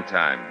building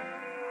time.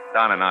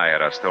 Don and I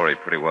had our story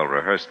pretty well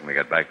rehearsed when we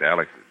got back to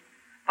Alex's.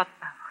 But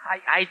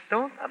I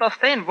don't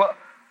understand.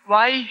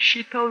 Why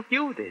she told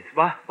you this?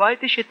 Why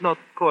did she not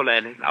call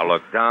Alex? Now,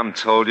 look, Dom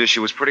told you she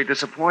was pretty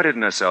disappointed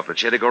in herself, that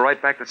she had to go right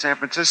back to San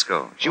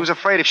Francisco. She was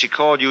afraid if she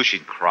called you,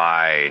 she'd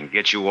cry and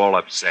get you all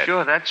upset.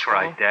 Sure, that's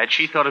right, Dad.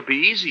 She thought it'd be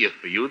easier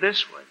for you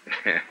this way.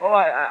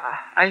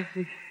 I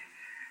see.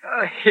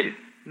 It's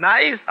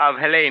nice of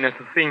Helena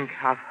to think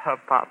of her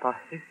papa.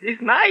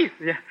 It's nice.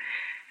 Yeah.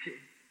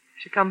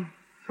 She come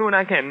soon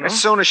again, no? As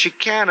soon as she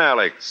can,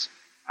 Alex.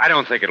 I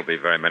don't think it'll be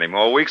very many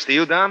more weeks. Do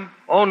you, Dom?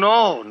 Oh,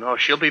 no.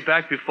 She'll be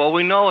back before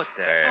we know it,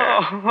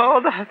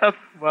 Dad. That's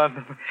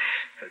wonderful.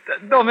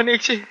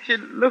 Dominic, she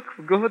looks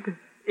good.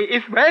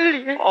 Is well,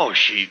 yeah? Oh,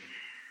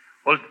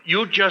 Well,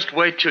 you just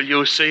wait till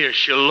you see her.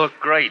 She'll look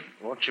great,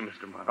 won't you,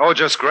 Mr. Marlowe? Oh,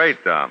 just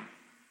great, Dom.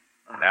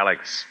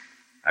 Alex,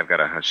 I've got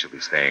a hunch she'll be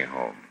staying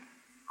home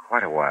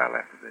quite a while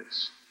after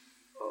this.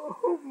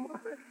 Oh, my.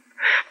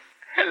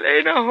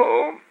 Helena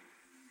home.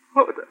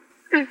 Oh, that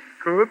is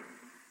good.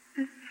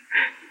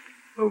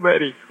 Oh,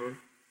 very good.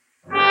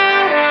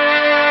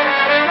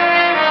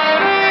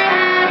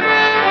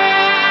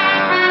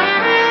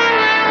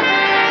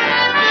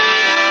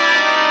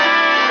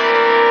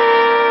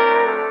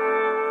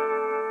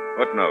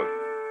 Footnote.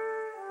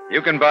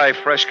 You can buy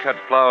fresh-cut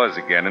flowers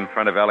again in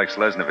front of Alex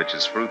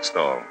Lesnovich's fruit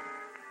stall.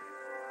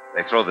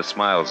 They throw the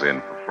smiles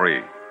in for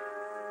free.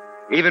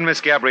 Even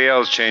Miss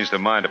Gabrielle's changed her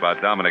mind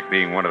about Dominic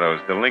being one of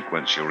those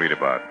delinquents you read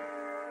about.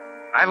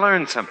 I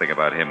learned something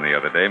about him the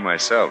other day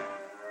myself.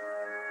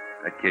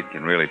 That kid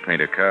can really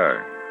paint a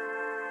car.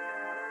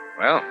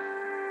 Well,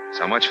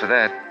 so much for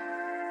that.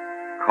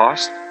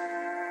 Cost?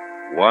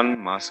 One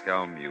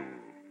Moscow Mule.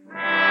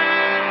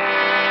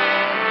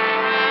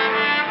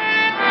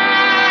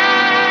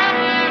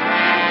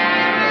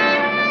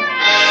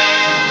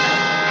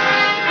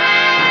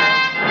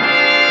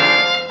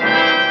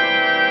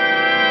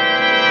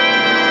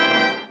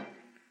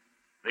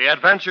 The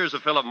Adventures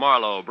of Philip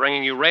Marlowe,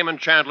 bringing you Raymond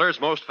Chandler's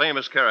most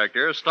famous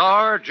character,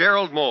 star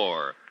Gerald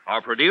Moore,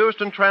 are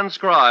produced and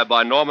transcribed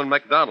by Norman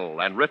MacDonald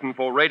and written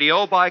for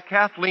radio by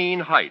Kathleen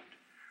Height.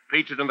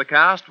 Featured in the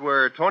cast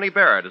were Tony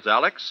Barrett as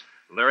Alex,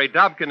 Larry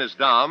Dobkin as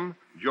Dom,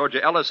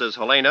 Georgia Ellis as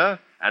Helena,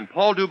 and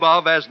Paul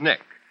Dubov as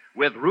Nick,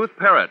 with Ruth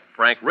Parrott,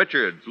 Frank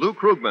Richards, Lou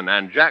Krugman,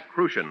 and Jack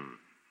Crucian.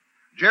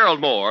 Gerald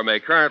Moore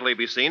may currently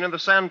be seen in the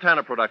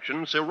Santana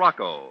production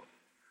Sirocco.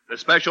 The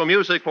special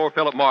music for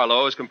Philip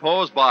Marlowe is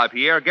composed by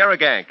Pierre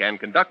Garrigank and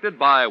conducted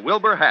by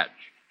Wilbur Hatch.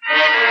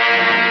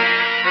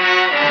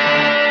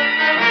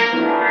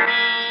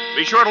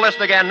 Be sure to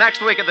listen again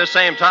next week at the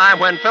same time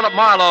when Philip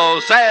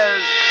Marlowe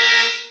says...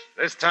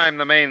 This time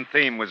the main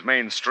theme was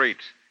Main Street,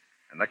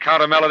 and the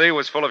counter melody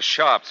was full of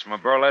sharps from a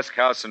burlesque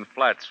house in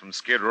Flats from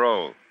Skid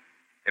Row.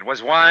 It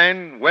was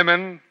wine,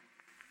 women,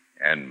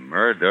 and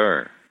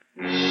murder.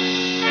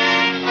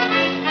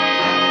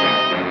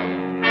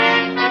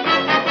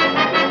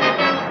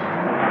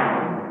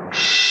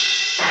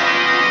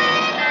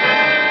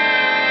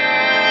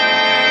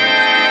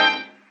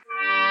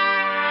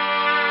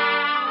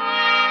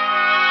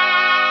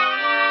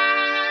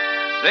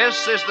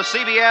 This is the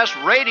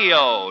CBS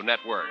Radio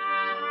Network.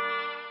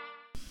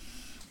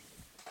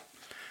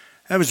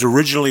 That was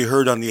originally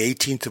heard on the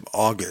 18th of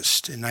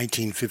August in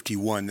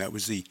 1951. That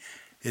was The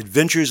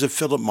Adventures of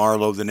Philip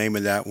Marlowe, the name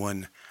of that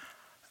one,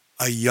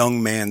 A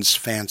Young Man's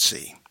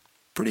Fancy.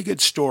 Pretty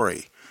good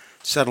story.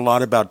 Said a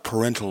lot about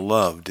parental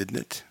love, didn't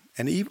it?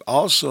 And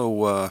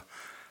also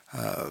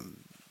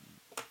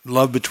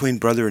love between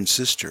brother and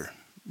sister,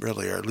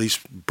 really, or at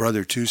least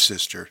brother to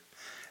sister.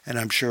 And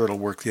I'm sure it'll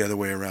work the other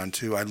way around,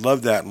 too. I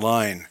love that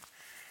line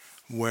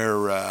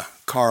where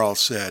Carl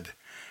said,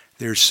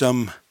 there's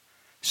some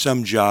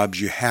jobs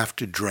you have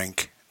to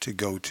drink to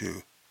go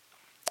to.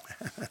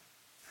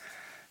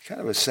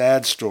 Kind of a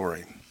sad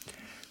story.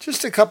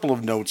 Just a couple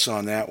of notes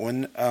on that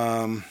one.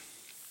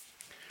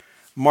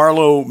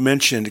 Marlowe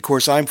mentioned, of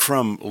course, I'm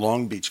from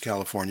Long Beach,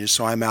 California,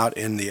 so I'm out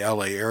in the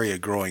LA area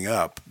growing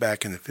up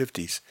back in the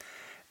 50s.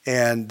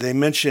 And they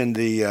mentioned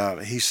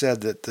he said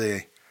that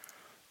the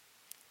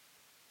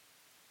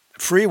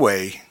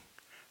freeway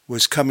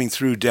was coming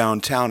through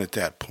downtown at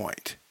that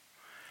point.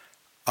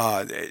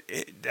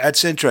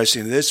 That's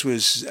interesting. This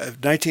was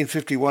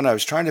 1951. I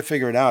was trying to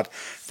figure it out.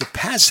 The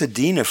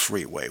Pasadena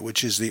Freeway,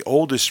 which is the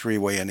oldest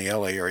freeway in the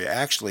LA area,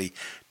 actually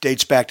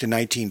dates back to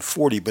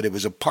 1940, but it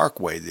was a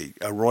parkway, the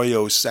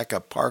Arroyo Seca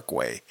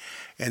Parkway.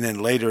 And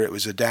then later it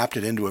was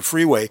adapted into a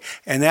freeway.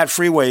 And that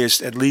freeway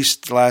is, at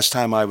least the last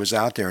time I was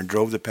out there and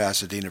drove the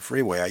Pasadena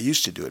Freeway, I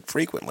used to do it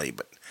frequently,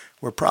 but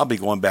we're probably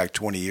going back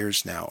 20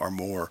 years now or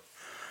more.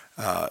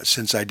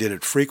 Since I did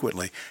it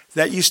frequently,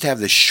 that used to have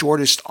the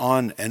shortest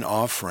on and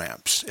off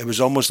ramps. It was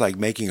almost like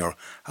making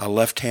a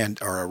left-hand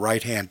or a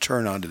right-hand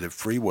turn onto the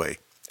freeway.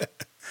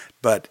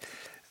 But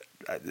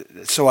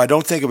so I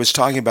don't think it was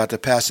talking about the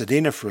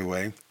Pasadena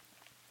Freeway.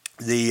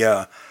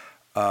 The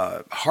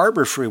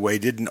Harbor Freeway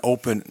didn't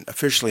open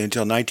officially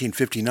until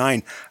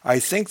 1959. I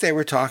think they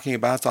were talking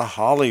about the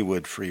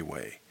Hollywood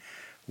Freeway,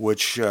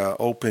 which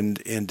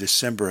opened in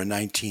December of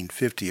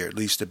 1950, or at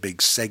least a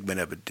big segment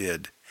of it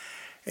did.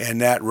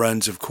 And that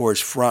runs, of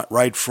course,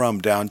 right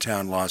from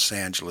downtown Los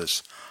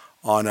Angeles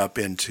on up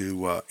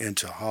into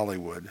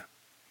Hollywood.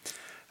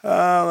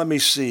 Let me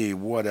see.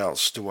 What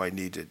else do I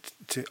need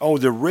to... Oh,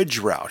 the Ridge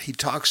Route. He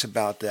talks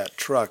about that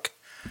truck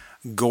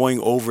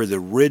going over the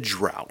Ridge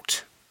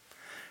Route.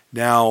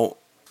 Now,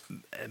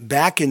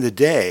 back in the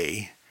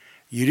day,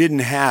 you didn't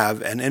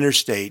have an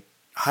interstate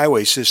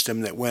highway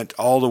system that went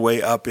all the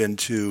way up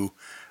into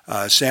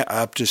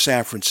up to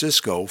San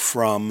Francisco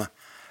from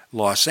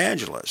Los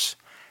Angeles.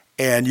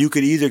 And you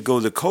could either go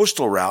the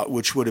coastal route,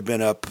 which would have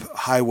been up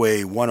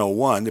Highway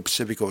 101, the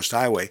Pacific Coast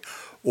Highway,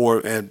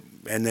 and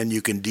then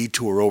you can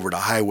detour over to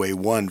Highway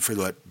 1 for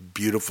that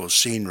beautiful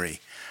scenery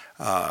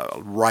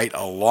right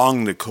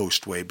along the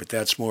coastway, but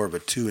that's more of a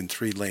 2- and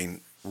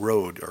 3-lane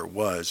road, or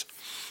was.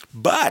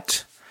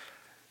 But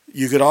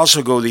you could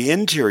also go the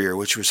interior,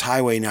 which was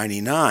Highway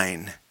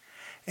 99,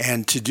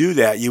 and to do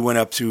that, you went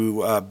up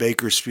through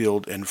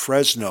Bakersfield and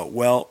Fresno.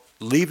 Well,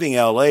 leaving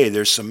L.A.,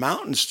 there's some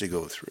mountains to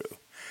go through.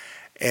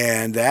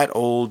 And that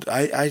old,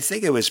 I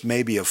think it was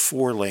maybe a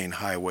 4-lane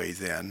highway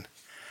then,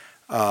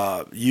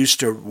 used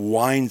to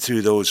wind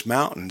through those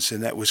mountains,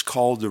 and that was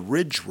called the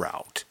Ridge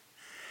Route,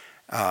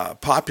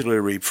 popularly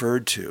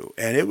referred to.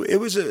 And it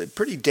was a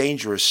pretty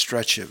dangerous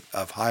stretch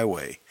of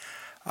highway.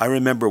 I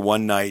remember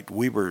one night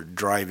we were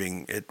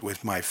driving it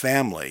with my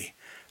family.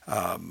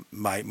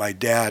 My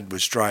dad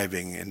was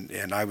driving,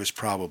 and I was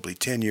probably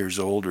 10 years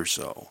old or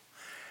so.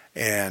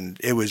 And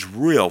it was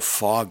real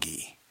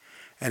foggy.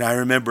 And I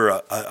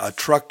remember a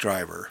truck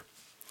driver.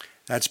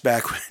 That's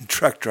back when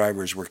truck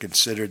drivers were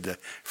considered the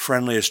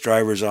friendliest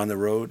drivers on the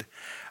road.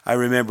 I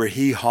remember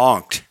he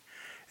honked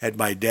at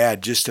my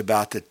dad just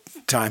about the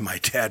time my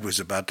dad was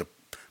about to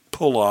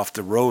pull off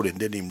the road and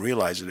didn't even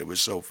realize that it was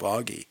so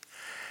foggy.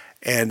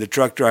 And the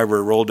truck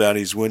driver rolled down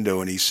his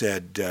window and he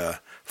said,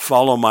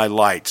 "Follow my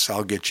lights,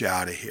 I'll get you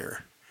out of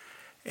here."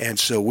 And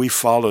so we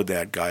followed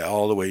that guy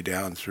all the way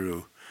down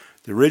through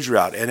the ridge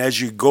route. And as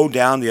you go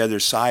down the other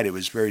side, it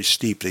was very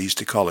steep. They used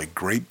to call it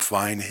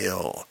Grapevine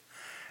Hill.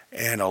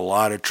 And a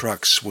lot of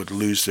trucks would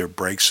lose their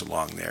brakes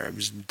along there. It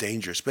was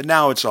dangerous. But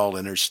now it's all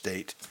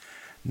interstate.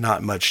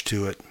 Not much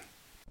to it.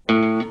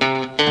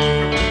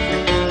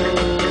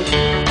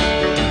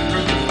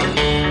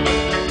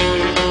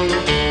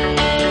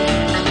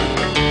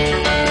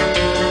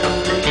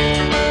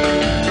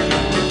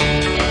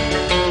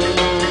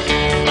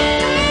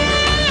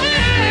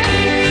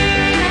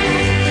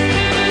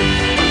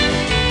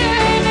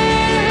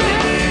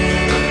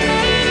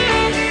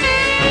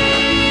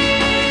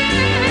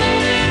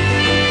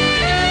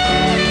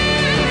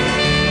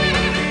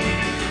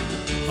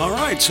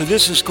 So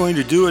this is going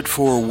to do it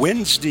for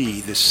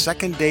Wednesday, the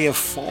second day of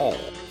fall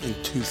in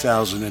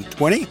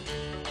 2020.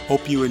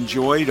 Hope you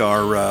enjoyed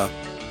our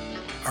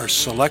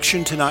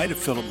selection tonight of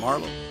Philip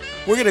Marlowe.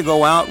 We're going to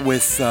go out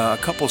with a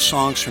couple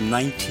songs from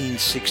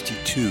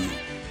 1962.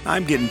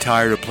 I'm getting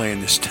tired of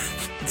playing this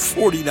stuff,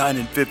 49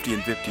 and 50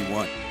 and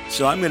 51.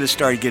 So I'm going to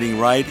start getting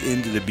right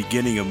into the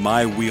beginning of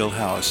my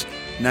wheelhouse.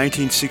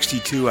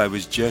 1962, I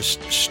was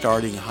just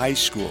starting high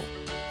school.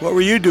 What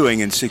were you doing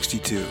in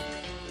 62?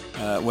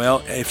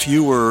 Well, if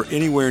you were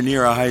anywhere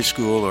near a high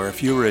school or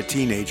if you were a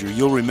teenager,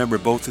 you'll remember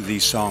both of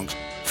these songs.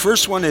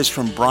 First one is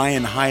from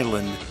Brian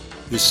Hyland.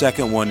 The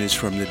second one is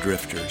from the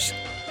Drifters.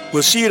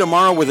 We'll see you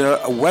tomorrow with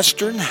a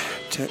Western.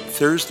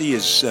 Thursday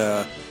is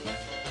the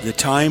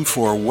time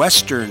for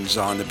Westerns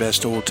on the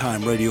Best Old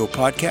Time Radio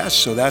podcast.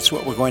 So that's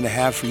what we're going to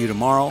have for you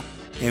tomorrow,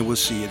 and we'll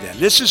see you then.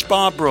 This is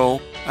Bob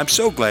Rowe. I'm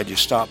so glad you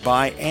stopped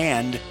by,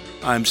 and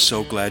I'm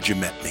so glad you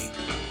met me.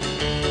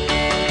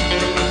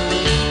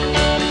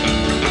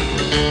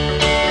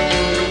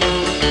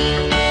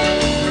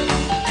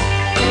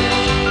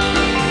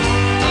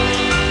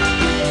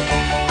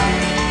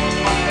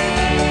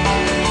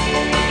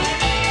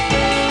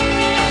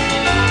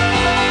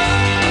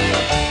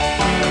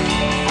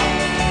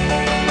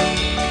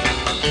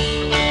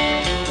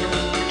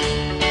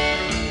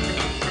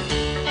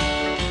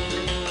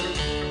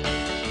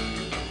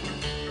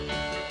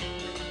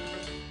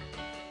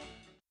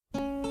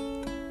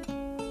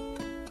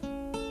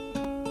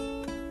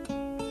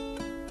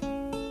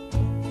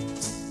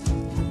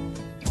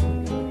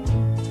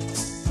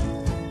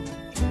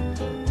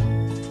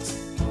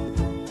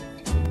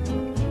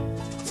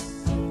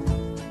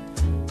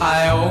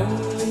 I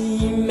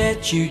only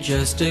met you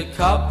just a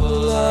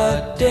couple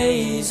of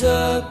days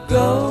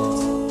ago.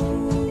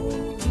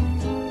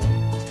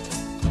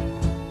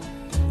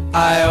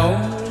 I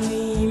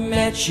only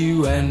met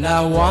you and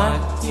I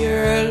want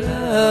your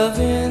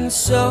loving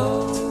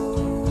so.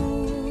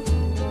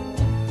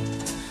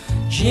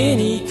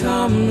 Jenny,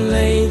 come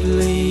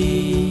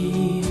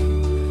lately,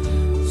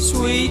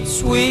 sweet,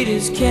 sweet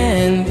as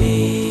can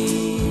be.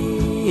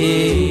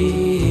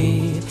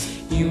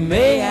 You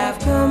may have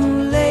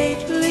come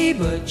lately,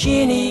 but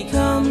Jenny,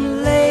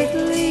 come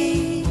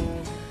lately.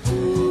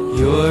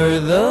 You're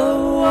the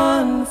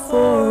one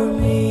for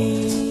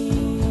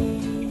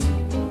me.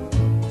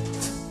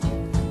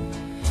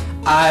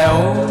 I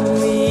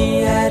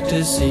only had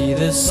to see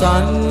the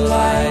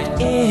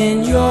sunlight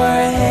in your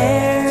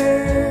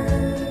hair,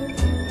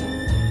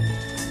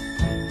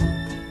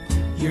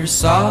 your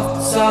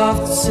soft,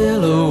 soft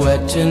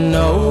silhouette to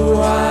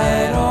know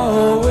I'd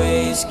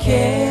always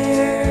care.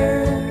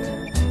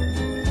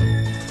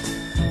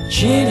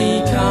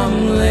 Jenny,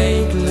 come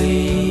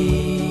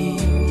lately,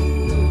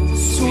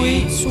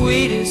 sweet,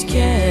 sweet as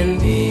can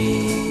be.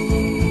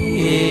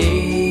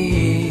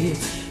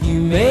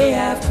 You may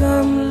have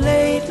come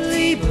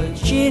lately, but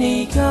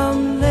Jenny,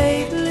 come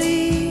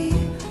lately.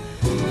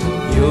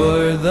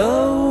 You're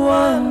the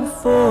one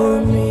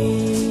for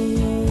me.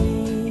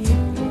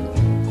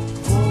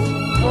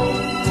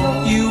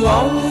 You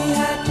only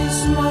had to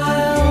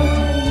smile,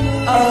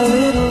 a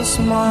little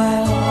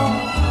smile,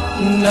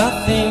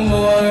 nothing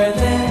more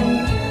than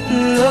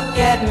look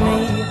at me.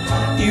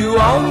 You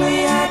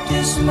only had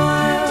to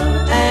smile,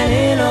 and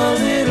in a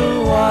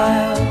little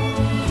while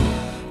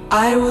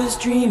I was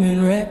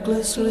dreaming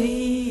recklessly.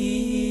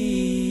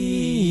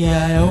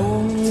 I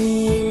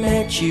only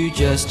met you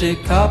just a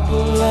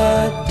couple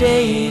of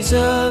days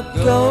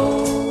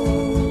ago,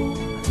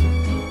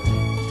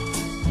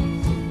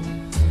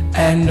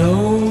 and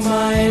oh,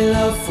 my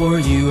love for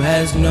you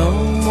has no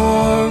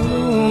more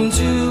room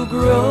to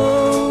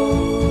grow.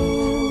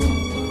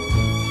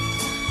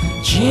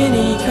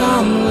 Jenny,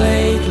 come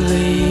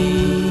lately,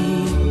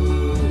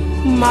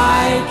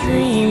 my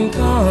dream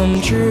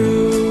come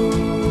true.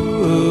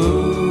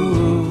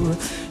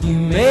 You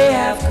may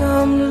have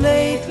come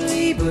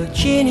lately, but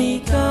Jenny,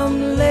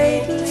 come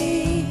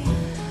lately.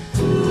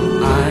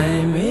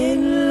 I'm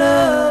in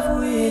love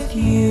with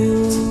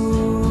you.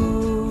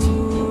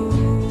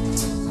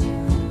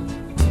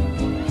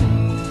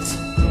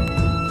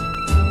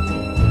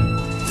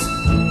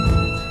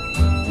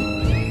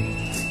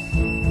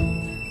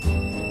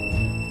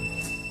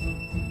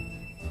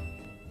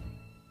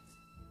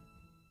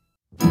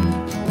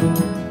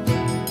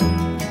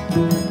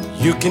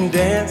 You can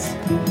dance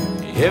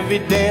every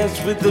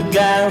dance with the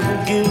guy who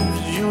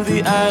gives you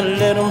the eye,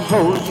 let him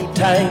hold you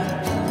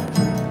tight.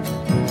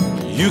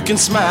 You can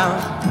smile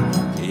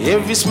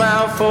every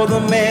smile for the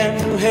man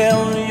who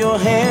held your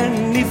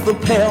hand neath the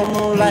pale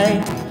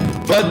moonlight.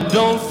 But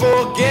don't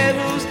forget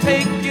who's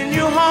taking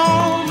you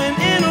home and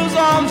in whose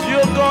arms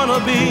you're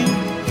gonna be.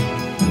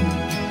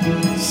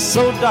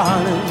 So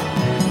darling,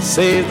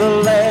 say the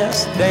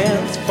last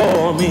dance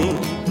for me.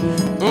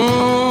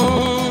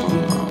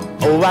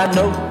 Oh, I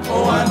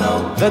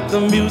know that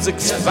the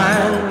music's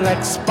fine,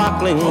 like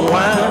sparkling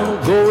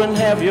wine. Go and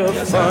have your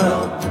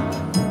fun.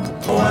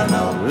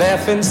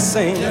 Laugh and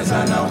sing.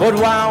 But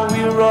while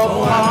we're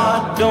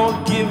apart,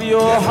 don't give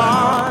your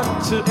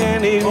heart to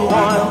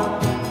anyone.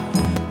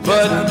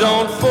 But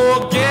don't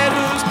forget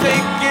who's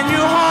taking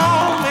you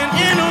home and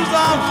in whose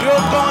arms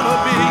you're gonna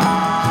be.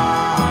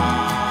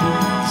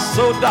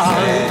 So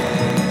darling,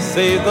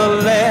 say the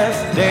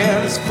last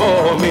dance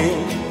for me.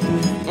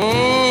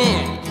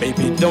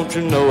 Baby, don't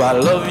you know I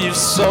love you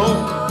so?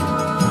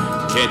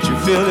 Can't you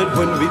feel it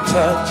when we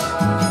touch?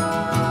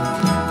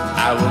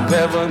 I will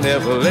never,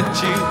 never let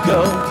you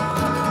go.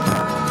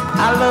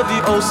 I love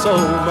you oh so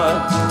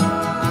much.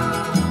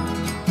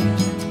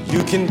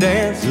 You can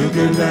dance,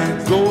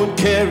 go and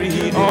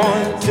carry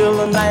on till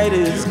the night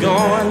is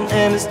gone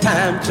and it's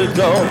time to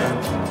go.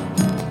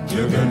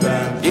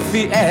 If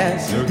he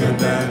asks,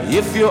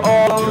 if you're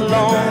all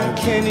alone,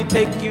 can he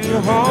take you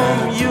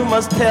home? You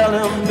must tell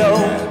him no.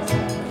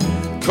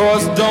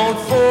 'Cause don't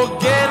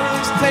forget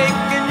who's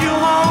taking you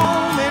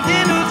home and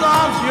in whose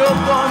arms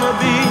you're gonna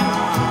be.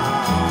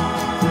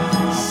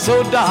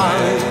 So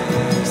darling,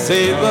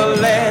 say the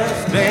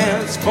last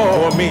dance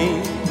for me.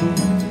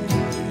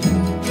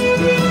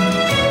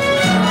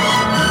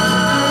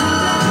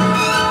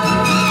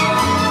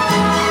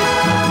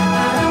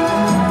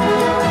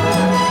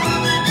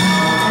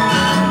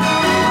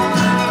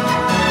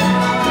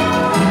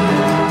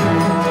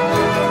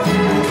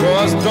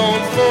 'Cause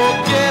don't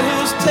forget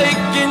who's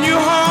taking you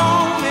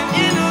home and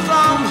in whose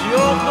arms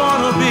you're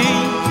gonna be.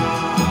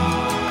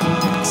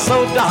 So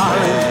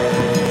darling,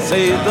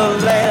 say the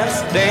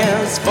last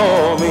dance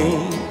for me.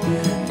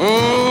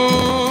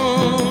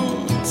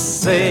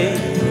 Say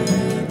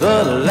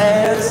the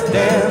last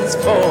dance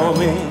for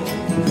me.